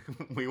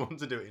 we want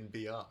to do it in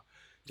VR.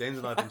 James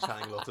and I have been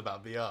chatting a lot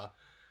about VR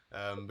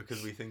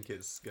because we think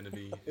it's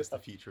the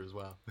future as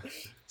well.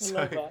 I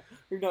love that.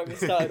 We've not even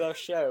started our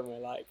show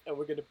and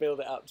we're going to build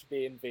it up to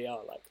be in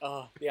VR. Like,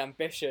 the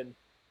ambition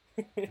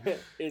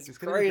is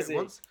crazy.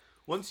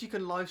 Once you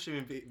can live stream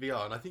in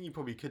VR, and I think you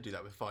probably could do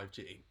that with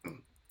 5G.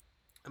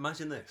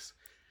 Imagine this: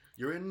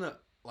 you're in a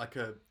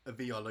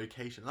VR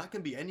location. That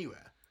can be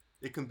anywhere.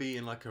 It can be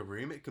in like a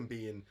room. It can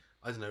be in,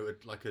 I don't know,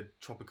 like a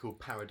tropical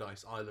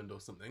paradise island or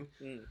something.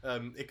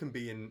 It can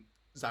be in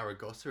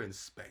Zaragoza in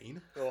Spain.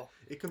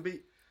 It can be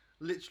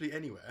literally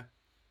anywhere,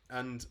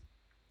 and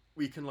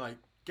we can like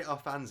get our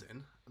fans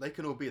in. They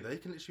can all be there. They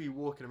can literally be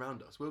walking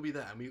around us. We'll be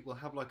there, and we'll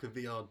have like a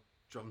VR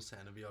drum set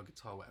and a VR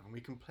guitar, whatever, and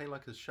we can play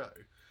like a show,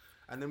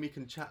 and then we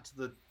can chat to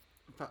the.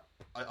 In fact,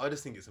 I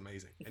just think it's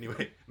amazing.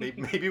 Anyway,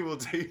 maybe we'll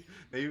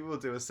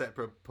do a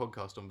separate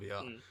podcast on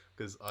VR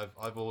because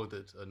I've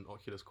ordered an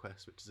Oculus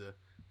Quest, which is a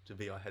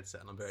VR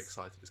headset, and I'm very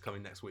excited. It's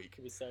coming next week.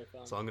 It'll be so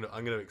fun. So I'm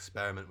gonna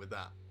experiment with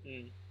that.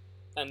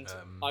 And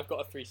I've got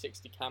a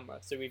 360 camera,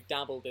 so we've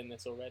dabbled in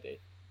this already.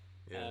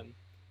 Yeah.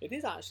 It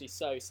is actually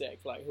so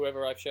sick. Like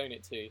whoever I've shown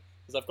it to,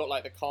 because I've got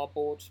like the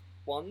cardboard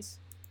ones,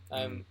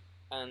 and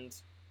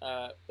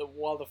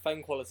while the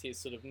phone quality is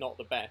sort of not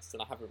the best,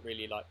 and I haven't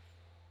really like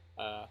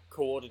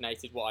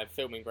coordinated what I'm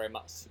filming very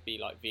much to be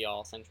like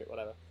VR centric,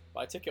 whatever. But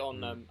I took it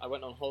on. I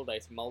went on holiday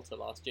to Malta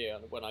last year,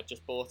 and when I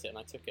just bought it, and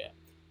I took it,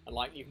 and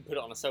like you can put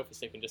it on a selfie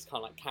stick and just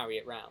kind of like carry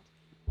it around,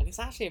 and it's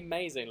actually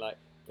amazing. Like.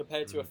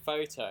 Compared to a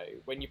photo,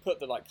 when you put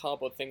the like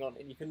cardboard thing on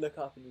and you can look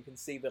up and you can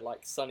see the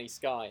like sunny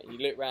sky, and you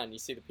look around and you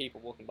see the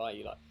people walking by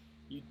you, like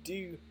you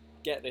do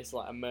get this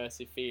like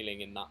immersive feeling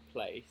in that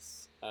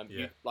place.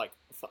 You, like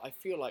I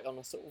feel like on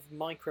a sort of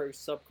micro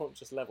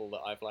subconscious level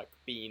that I've like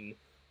been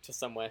to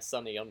somewhere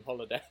sunny on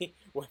holiday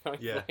when I'm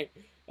like,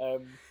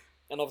 and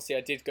obviously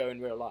I did go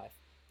in real life,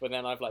 but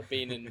then I've like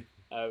been in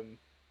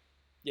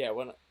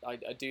when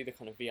I do the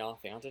kind of VR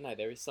thing, I don't know,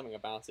 there is something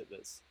about it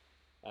that's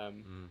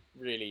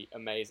really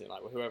amazing.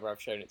 Like whoever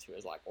I've shown it to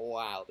is like,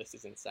 wow, this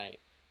is insane.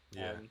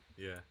 And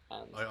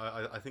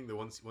I think that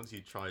once you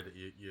tried it,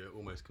 you're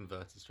almost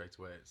converted straight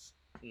away.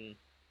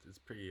 It's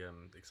pretty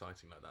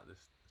exciting like that,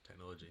 this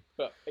technology.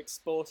 But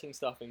exporting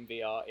stuff in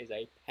VR is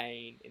a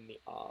pain in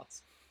the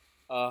arse.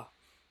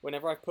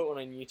 Whenever I put one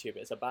on YouTube,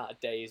 it's about a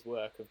day's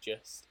work of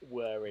just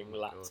whirring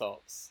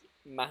laptops,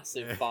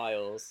 massive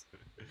files,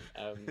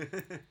 and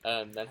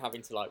then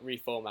having to like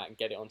reformat and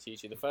get it onto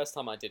YouTube. The first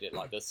time I did it,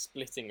 like the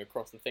splitting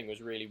across the thing was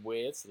really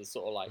weird. So there's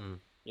sort of like,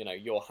 you know,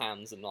 your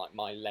hands and like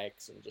my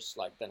legs, and just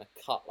like then a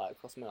cut like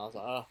across me. I was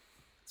like, I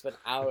spent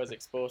hours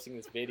exporting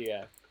this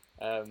video.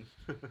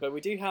 But we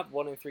do have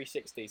one in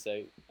 360,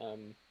 so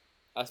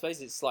I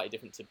suppose it's slightly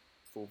different to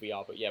full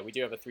VR. But yeah, we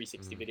do have a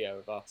 360 video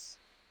of us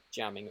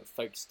jamming at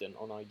Folkestone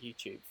on our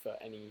YouTube for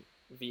any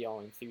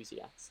VR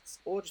enthusiasts,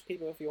 or just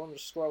people if you want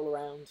to scroll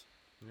around.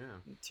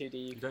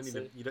 2D. You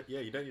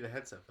don't need a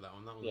headset for that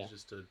one. That one's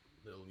just a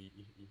little.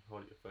 You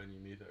hold your phone, you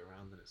move it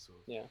around, and it's sort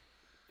of. Yeah,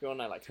 if you want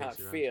to know like how it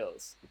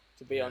feels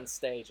to be on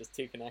stage as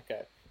Toucan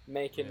Echo,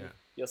 making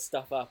your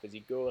stuff up as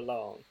you go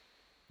along.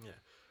 Yeah,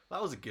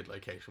 that was a good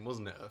location,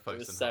 wasn't it? At Folkestone. It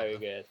was so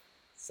good,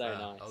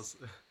 so nice.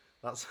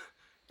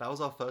 That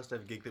was our first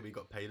ever gig that we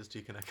got paid as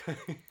Toucan Echo.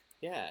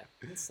 Yeah,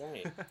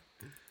 insane.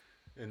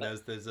 And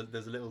there's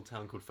a little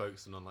town called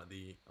Folkestone on like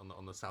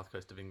on the south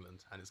coast of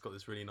England, and it's got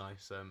this really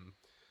nice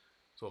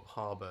sort of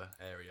harbour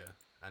area,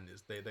 and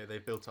they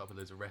built up with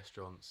loads of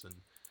restaurants and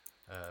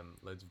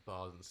loads of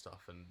bars and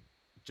stuff. And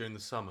during the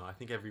summer, I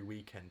think every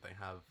weekend they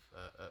have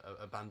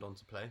a band on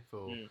to play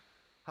for.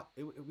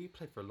 We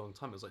played for a long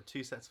time. It was like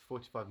 2 sets of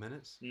 45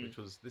 minutes, which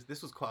was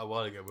this was quite a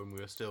while ago when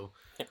we were still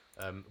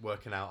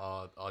working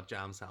out our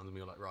jam sounds, and we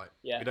were like, right,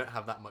 we don't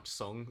have that much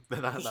song,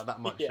 that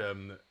much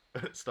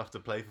stuff to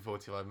play for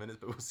 45 minutes,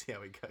 but we'll see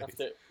how it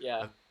goes.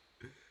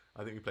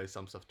 I think we played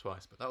some stuff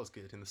twice, but that was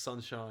good. In the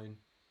sunshine,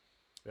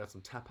 we had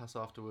some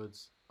tapas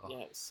afterwards. Yeah,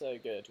 it's so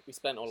good. We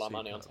spent all our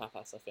money on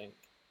tapas, I think.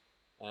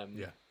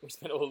 We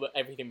spent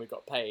everything we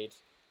got paid,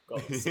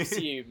 got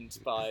subsumed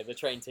by the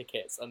train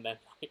tickets, and then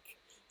like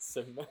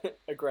some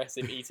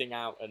aggressive eating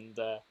out and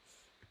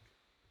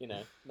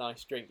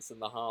nice drinks in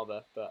the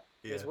harbour, but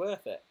it was Yeah.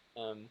 worth it.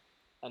 And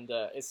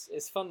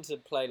it's fun to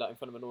play like in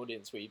front of an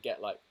audience where you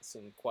get like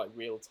some quite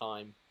real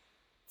time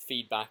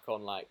feedback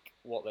on like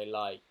what they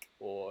like,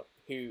 or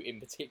who in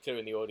particular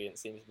in the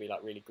audience seems to be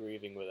like really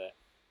grooving with it,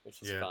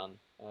 which is fun.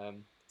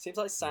 Seems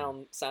like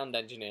sound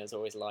engineers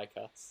always like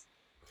us.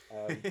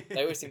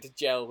 They always seem to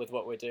gel with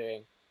what we're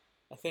doing.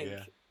 I think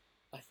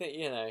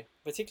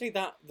particularly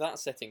that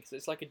setting, because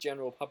it's like a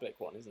general public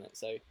one, isn't it?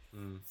 So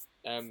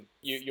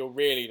you're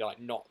really like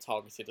not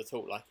targeted at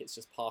all. Like it's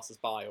just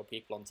passers-by or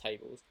people on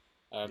tables.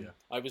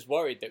 I was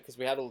worried that because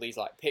we had all these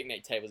like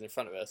picnic tables in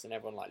front of us and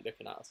everyone like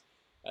looking at us,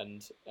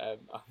 and I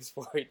was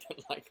worried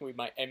that like we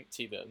might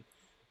empty them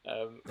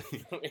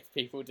if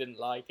people didn't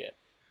like it.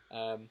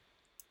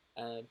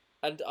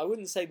 And I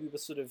wouldn't say we were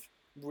sort of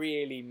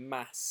really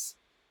mass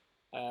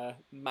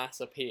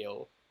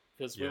appeal,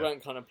 because we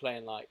weren't kind of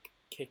playing like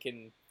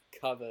kicking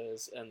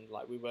covers, and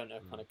like we weren't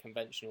a kind of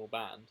conventional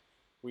band.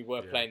 We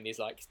were playing these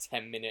like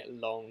 10-minute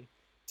long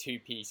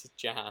 2-piece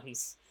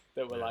jams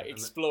that were like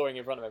exploring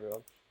in front of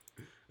everyone.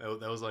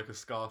 There was like a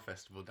ska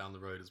festival down the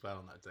road as well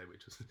on that day,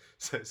 which was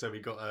so we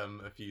got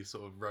a few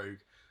sort of rogue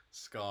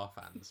ska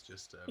fans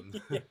just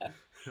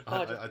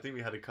I think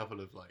we had a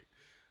couple of like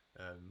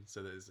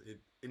so there's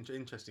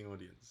interesting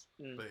audience,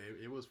 but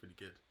it was really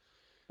good.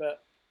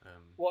 But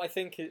what I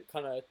think it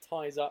kind of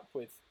ties up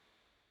with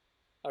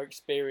our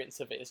experience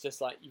of it is just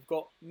like you've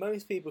got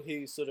most people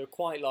who sort of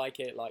quite like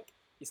it, like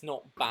it's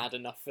not bad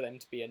enough for them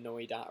to be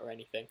annoyed at or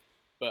anything.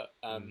 But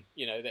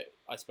that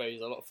I suppose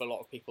for a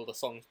lot of people the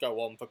songs go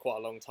on for quite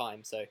a long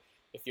time. So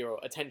if your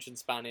attention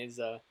span is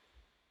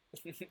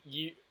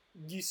you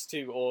used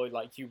to, or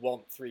like you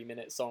want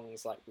 3-minute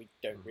songs, like we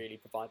don't really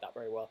provide that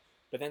very well.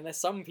 But then there's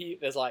some people,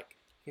 there's like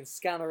you can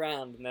scan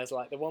around and there's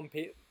like the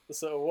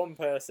sort of one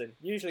person,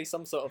 usually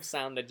some sort of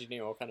sound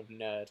engineer or kind of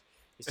nerd.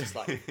 It's just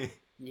like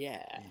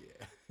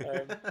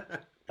and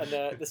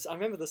I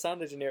remember the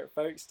sound engineer at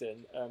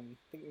Folkestone. I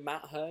think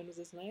Matt Hearn was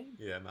his name.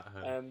 Yeah, Matt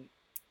Hearn.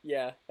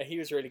 Yeah, he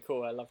was really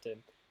cool. I loved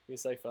him. He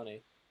was so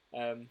funny.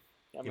 He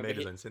made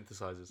his own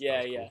synthesizers.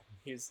 Yeah, cool.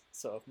 He was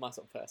sort of my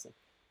sort of person.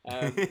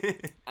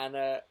 And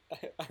I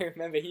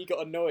remember he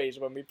got annoyed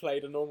when we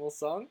played a normal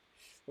song.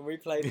 When we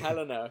played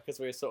Helena, because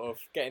we were sort of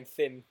getting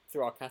thin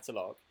through our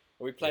catalogue.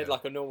 We played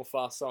like a normal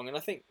fast song, and I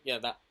think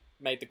that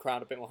made the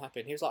crowd a bit more happy.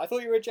 And he was like, "I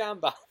thought you were a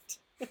jam band."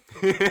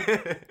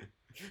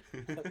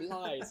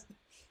 Lies.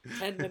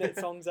 10-minute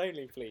songs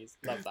only, please.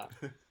 Love that.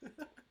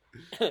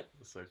 That's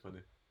so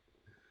funny.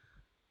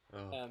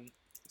 Oh.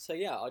 So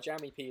yeah, our Jam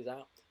EP is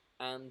out,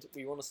 and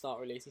we want to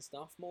start releasing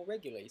stuff more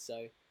regularly.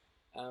 So,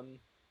 I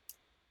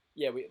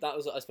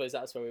suppose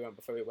that's where we went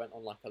before we went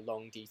on like a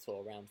long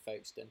detour around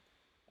Folkestone,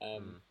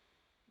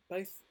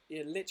 both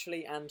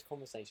literally and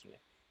conversationally.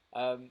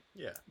 But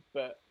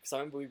because I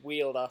remember we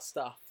wheeled our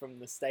stuff from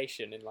the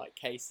station in like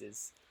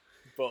cases,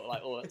 bought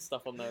like all that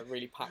stuff on the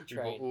really packed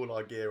train. We bought all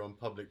our gear on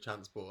public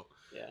transport.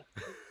 Yeah,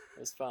 it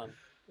was fun.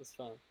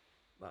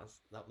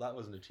 That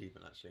was an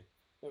achievement actually.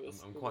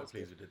 I'm quite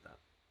pleased we did that.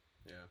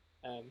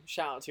 Yeah.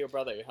 Shout out to your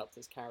brother who helped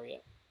us carry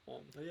it.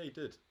 Oh yeah, he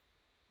did.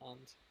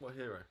 And what a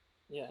hero.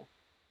 Yeah.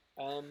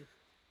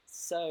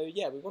 So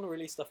yeah, we want to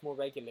release stuff more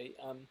regularly.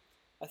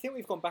 I think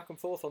we've gone back and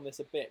forth on this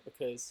a bit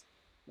because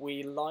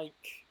we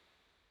like,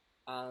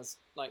 I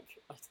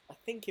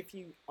think if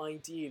you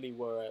ideally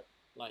were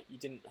like you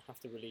didn't have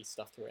to release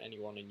stuff to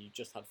anyone and you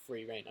just had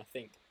free reign, I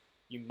think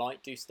you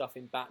might do stuff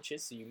in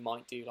batches. So you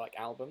might do like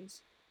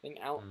albums. I think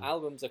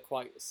albums are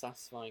quite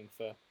satisfying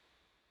for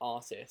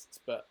artists,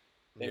 but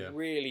they're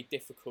really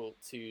difficult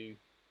to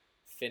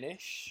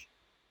finish,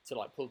 to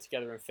like pull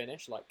together and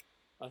finish. Like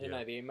I don't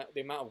know, the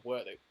amount of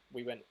work that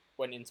we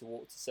went into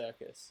Walk to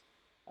Circus,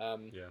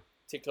 particularly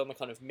on the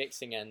kind of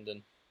mixing end,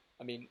 and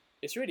I mean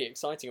it's really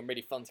exciting and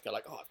really fun to go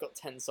like, oh, I've got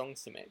 10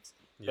 songs to mix,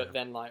 but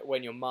then like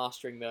when you're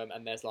mastering them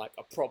and there's like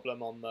a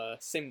problem on the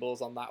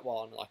cymbals on that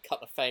one, like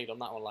cut the fade on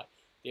that one, like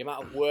the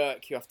amount of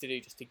work you have to do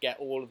just to get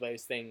all of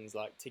those things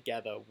like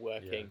together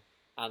working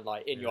and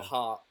like in your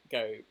heart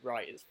go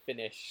right, it's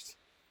finished.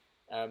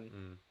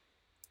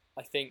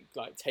 I think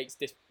like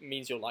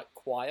means you're like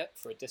quiet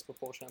for a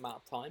disproportionate amount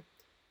of time.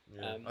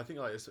 I think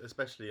like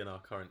especially in our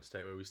current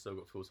state where we've still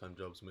got full-time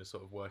jobs and we're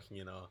sort of working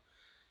in our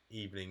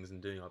evenings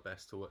and doing our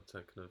best to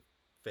kind of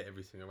fit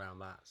everything around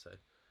that. So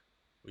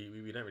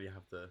we don't really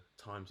have the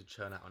time to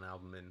churn out an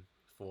album in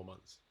 4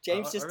 months.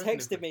 James just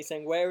texted me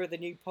saying, "Where are the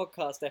new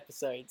podcast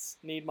episodes?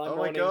 Need my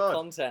morning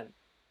content."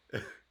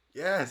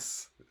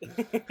 Yes.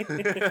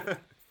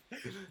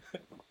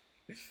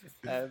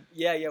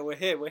 Yeah, we're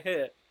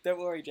here. Don't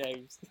worry,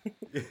 James.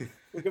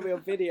 We're gonna be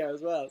on video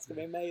as well. It's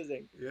gonna be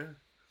amazing. Yeah.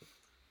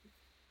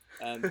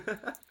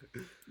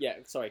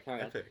 Sorry,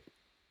 carry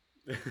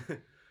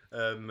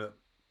on.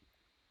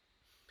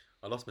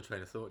 I lost my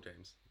train of thought,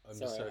 James. I'm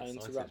just so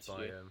excited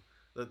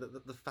by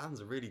the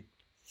fans are really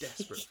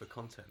desperate for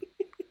content.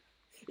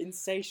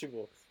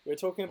 Insatiable. We're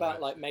talking about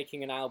like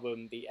making an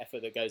album, the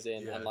effort that goes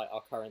in, and like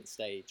our current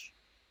stage.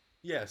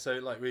 Yeah, so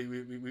like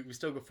we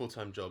still got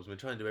full-time jobs. We're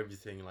trying to do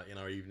everything like in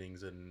our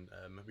evenings, and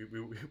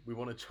we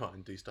want to try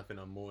and do stuff in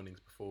our mornings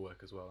before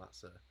work as well.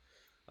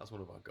 That's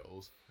one of our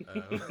goals.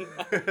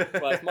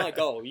 Well, it's my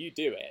goal. You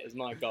do it. It's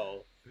my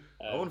goal.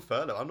 I'm on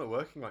furlough. I'm not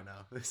working right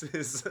now. This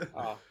is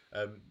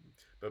um,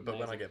 but when I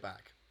amazing. get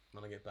back,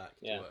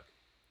 Yeah. to work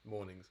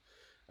mornings,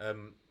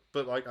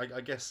 but like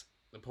I guess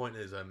the point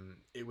is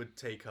it would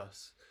take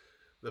us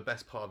the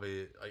best part of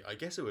it. I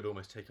guess it would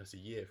almost take us a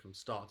year from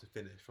start to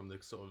finish, from the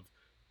sort of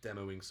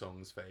demoing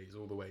songs phase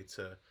all the way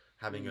to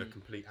having a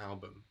complete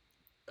album.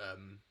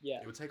 Yeah.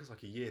 It would take us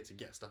like a year to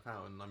get stuff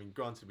out, and I mean,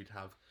 granted,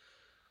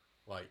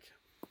 like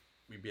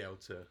we'd be able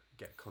to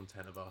get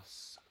content of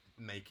us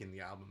making the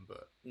album,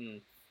 but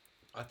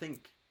I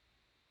think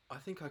I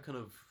kind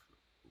of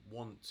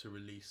want to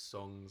release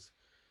songs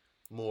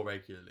more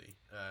regularly.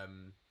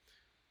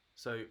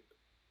 So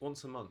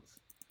once a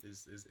month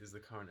is the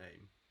current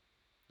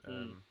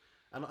aim,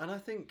 and I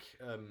think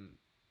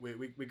we're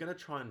going to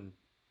try and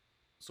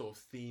sort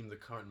of theme the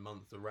current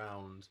month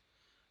around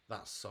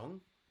that song.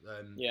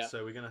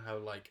 So we're going to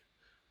have like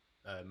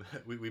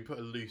we put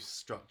a loose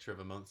structure of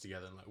a month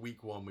together, and like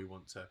week one we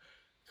want to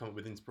come up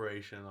with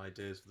inspiration and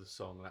ideas for the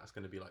song. That's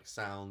going to be like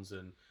sounds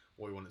and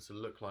what we want it to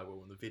look like, what we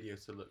want the video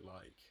to look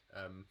like,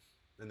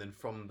 and then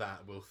from that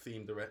we'll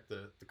theme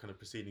the kind of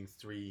preceding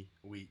 3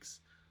 weeks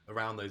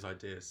around those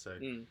ideas. So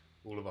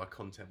all of our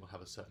content will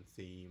have a certain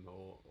theme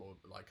or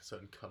like a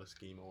certain color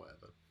scheme or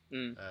whatever,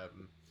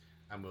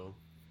 and we'll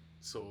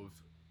sort of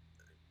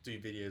do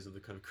videos of the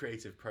kind of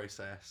creative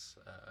process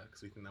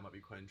because we think that might be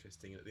quite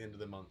interesting. And at the end of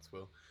the month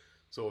we'll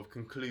sort of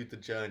conclude the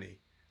journey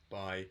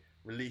by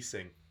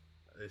releasing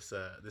this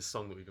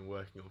song that we've been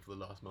working on for the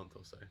last month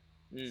or so.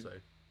 So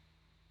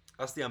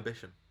that's the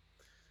ambition.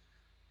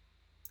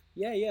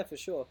 Yeah, for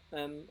sure.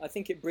 I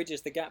think it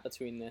bridges the gap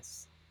between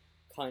this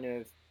kind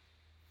of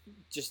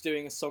just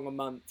doing a song a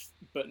month,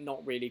 but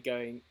not really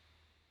going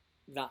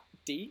that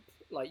deep.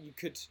 Like you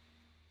could,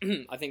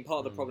 I think part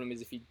of the problem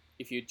is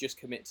if you just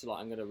commit to like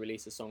I'm going to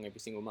release a song every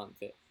single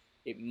month,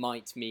 it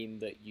might mean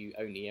that you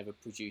only ever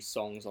produce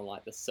songs on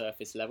like the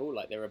surface level.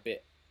 Like they're a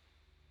bit,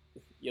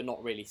 you're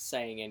not really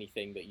saying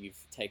anything that you've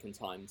taken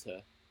time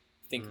to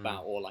think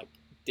about or like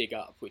dig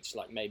up, which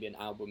like maybe an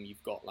album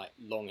you've got like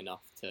long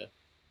enough to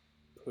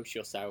push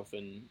yourself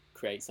and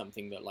create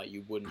something that like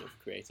you wouldn't have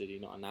created you're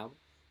not an album.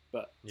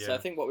 But so I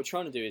think what we're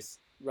trying to do is,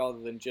 rather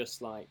than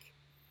just like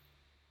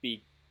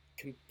be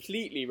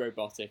completely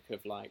robotic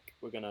of like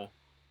we're gonna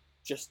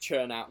just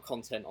churn out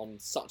content on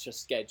such a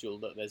schedule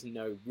that there's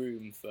no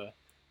room for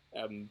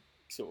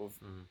sort of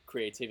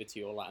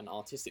creativity or like an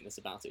artisticness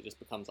about it, it just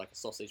becomes like a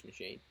sausage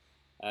machine.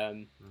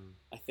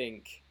 I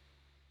think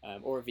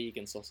or a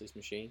vegan sausage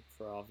machine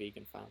for our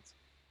vegan fans.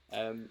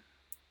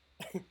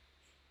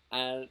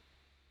 And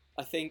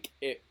I think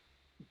it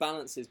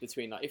balances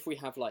between like if we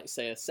have like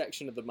say a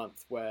section of the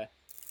month where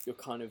you're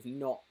kind of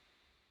not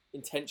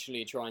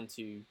intentionally trying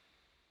to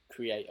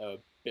create a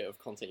bit of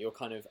content, you're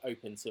kind of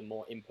open to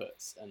more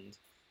inputs, and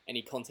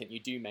any content you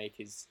do make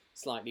is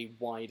slightly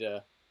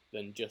wider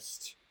than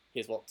just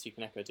here's what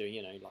Tukaneko are doing.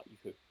 You know, like you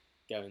could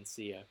go and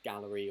see a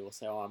gallery or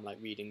say, oh, I'm like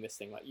reading this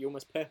thing. Like you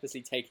almost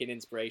purposely take in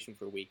inspiration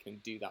for a week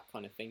and do that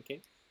kind of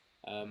thinking.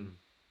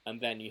 And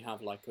then you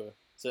have like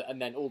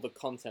and then all the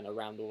content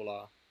around all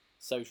our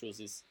socials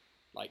is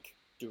like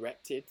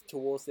directed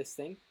towards this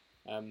thing.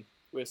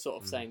 We're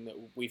sort of saying that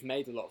we've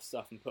made a lot of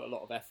stuff and put a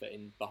lot of effort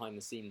in behind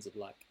the scenes of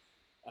like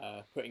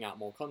putting out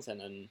more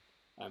content and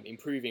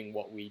improving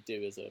what we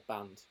do as a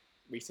band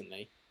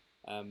recently.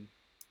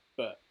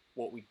 But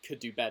what we could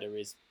do better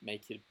is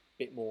make it a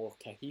bit more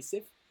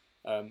cohesive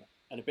and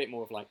a bit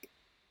more of like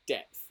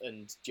depth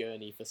and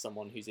journey for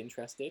someone who's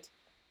interested.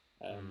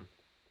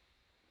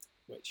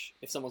 Which,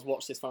 if someone's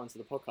watched this far into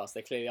the podcast,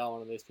 they clearly are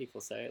one of those people.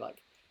 So,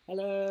 like,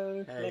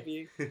 hello, hey. Love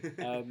you.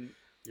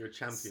 You're a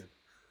champion.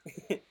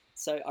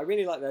 So I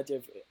really like the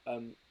idea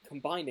of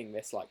combining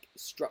this like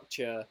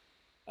structure,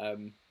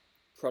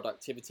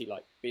 productivity,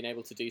 like being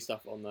able to do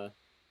stuff on the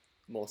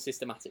more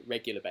systematic,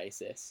 regular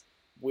basis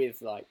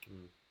with like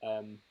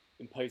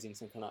imposing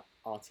some kind of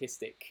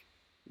artistic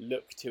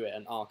look to it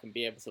and arc, and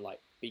be able to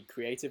like be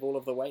creative all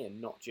of the way and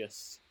not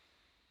just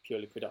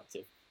purely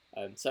productive.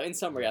 So in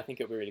summary, I think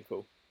it'll be really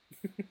cool.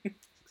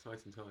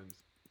 Exciting times.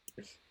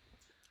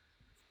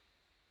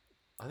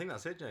 I think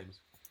that's it,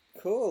 James.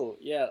 Cool.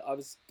 Yeah, I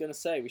was gonna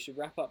say we should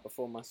wrap up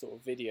before my sort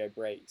of video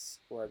breaks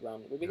where I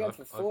run. We've been going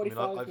for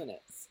 45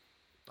 minutes.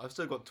 I've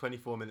still got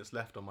 24 minutes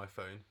left on my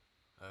phone,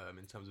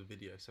 in terms of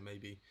video. So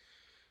maybe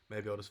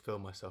I'll just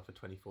film myself for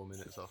 24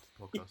 minutes after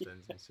the podcast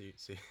ends and see.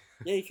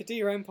 Yeah, you could do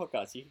your own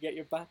podcast. You could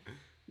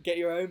get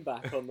your own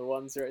back on the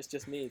ones where it's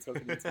just me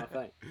talking into my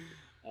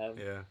phone.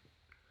 Yeah.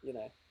 You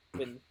know,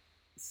 been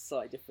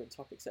slightly different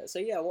topics there. So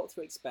yeah, what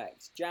to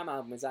expect? Jam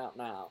album is out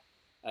now.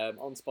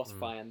 On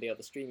Spotify and the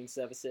other streaming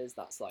services.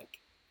 That's like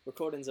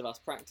recordings of us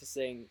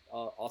practicing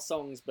our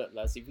songs, but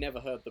as you've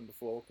never heard them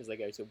before because they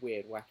go to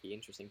weird, wacky,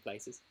 interesting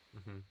places.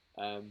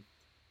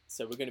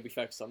 So we're going to be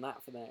focused on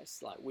that for the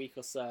next like week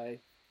or so,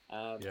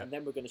 and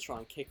then we're going to try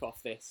and kick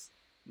off this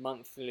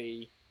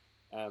monthly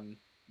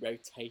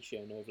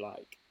rotation of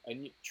like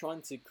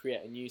trying to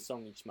create a new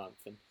song each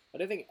month. And I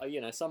don't think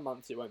some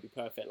months it won't be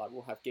perfect. Like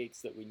we'll have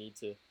gigs that we need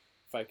to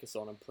focus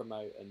on and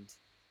promote,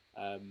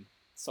 and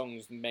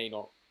songs may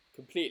not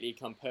completely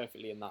come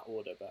perfectly in that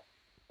order. But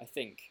I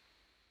think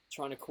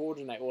trying to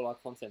coordinate all our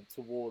content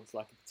towards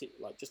like a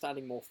particular, like just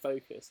adding more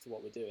focus to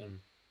what we're doing,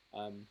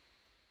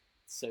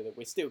 so that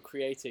we're still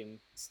creating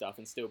stuff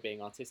and still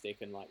being artistic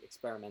and like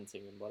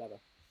experimenting and whatever,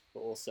 but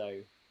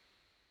also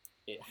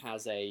it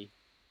has a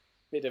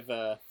bit of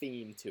a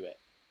theme to it.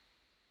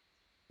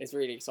 It's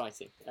really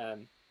exciting,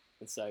 and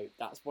so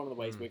that's one of the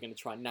ways we're going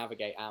to try and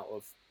navigate out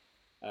of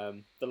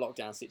the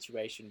lockdown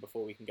situation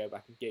before we can go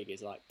back and gig.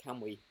 Is like, can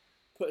we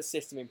put a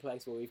system in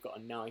place where we've got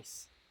a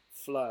nice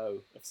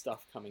flow of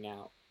stuff coming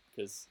out?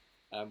 Because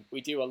we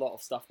do a lot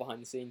of stuff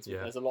behind the scenes.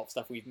 Yeah. There's a lot of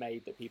stuff we've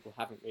made that people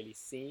haven't really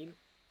seen,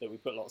 that we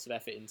put lots of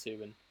effort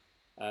into,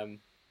 and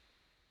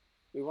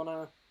we want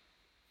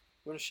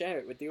to share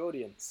it with the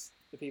audience,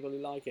 the people who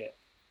like it.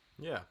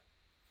 Yeah.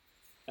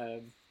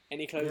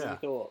 Any closing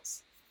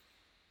thoughts?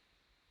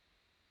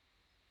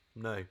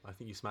 No, I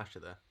think you smashed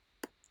it there.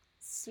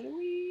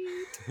 Sweet.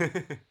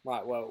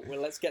 Right, well,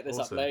 let's get this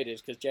uploaded,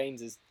 because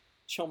James is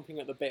chomping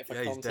at the bit for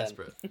content. He's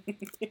desperate.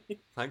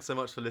 Thanks so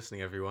much for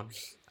listening, everyone,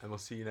 and we'll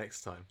see you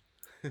next time.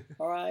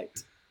 All right.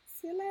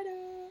 See you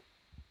later.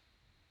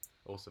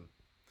 Awesome.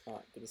 All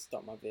right, gonna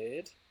stop my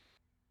vid.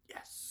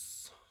 Yes.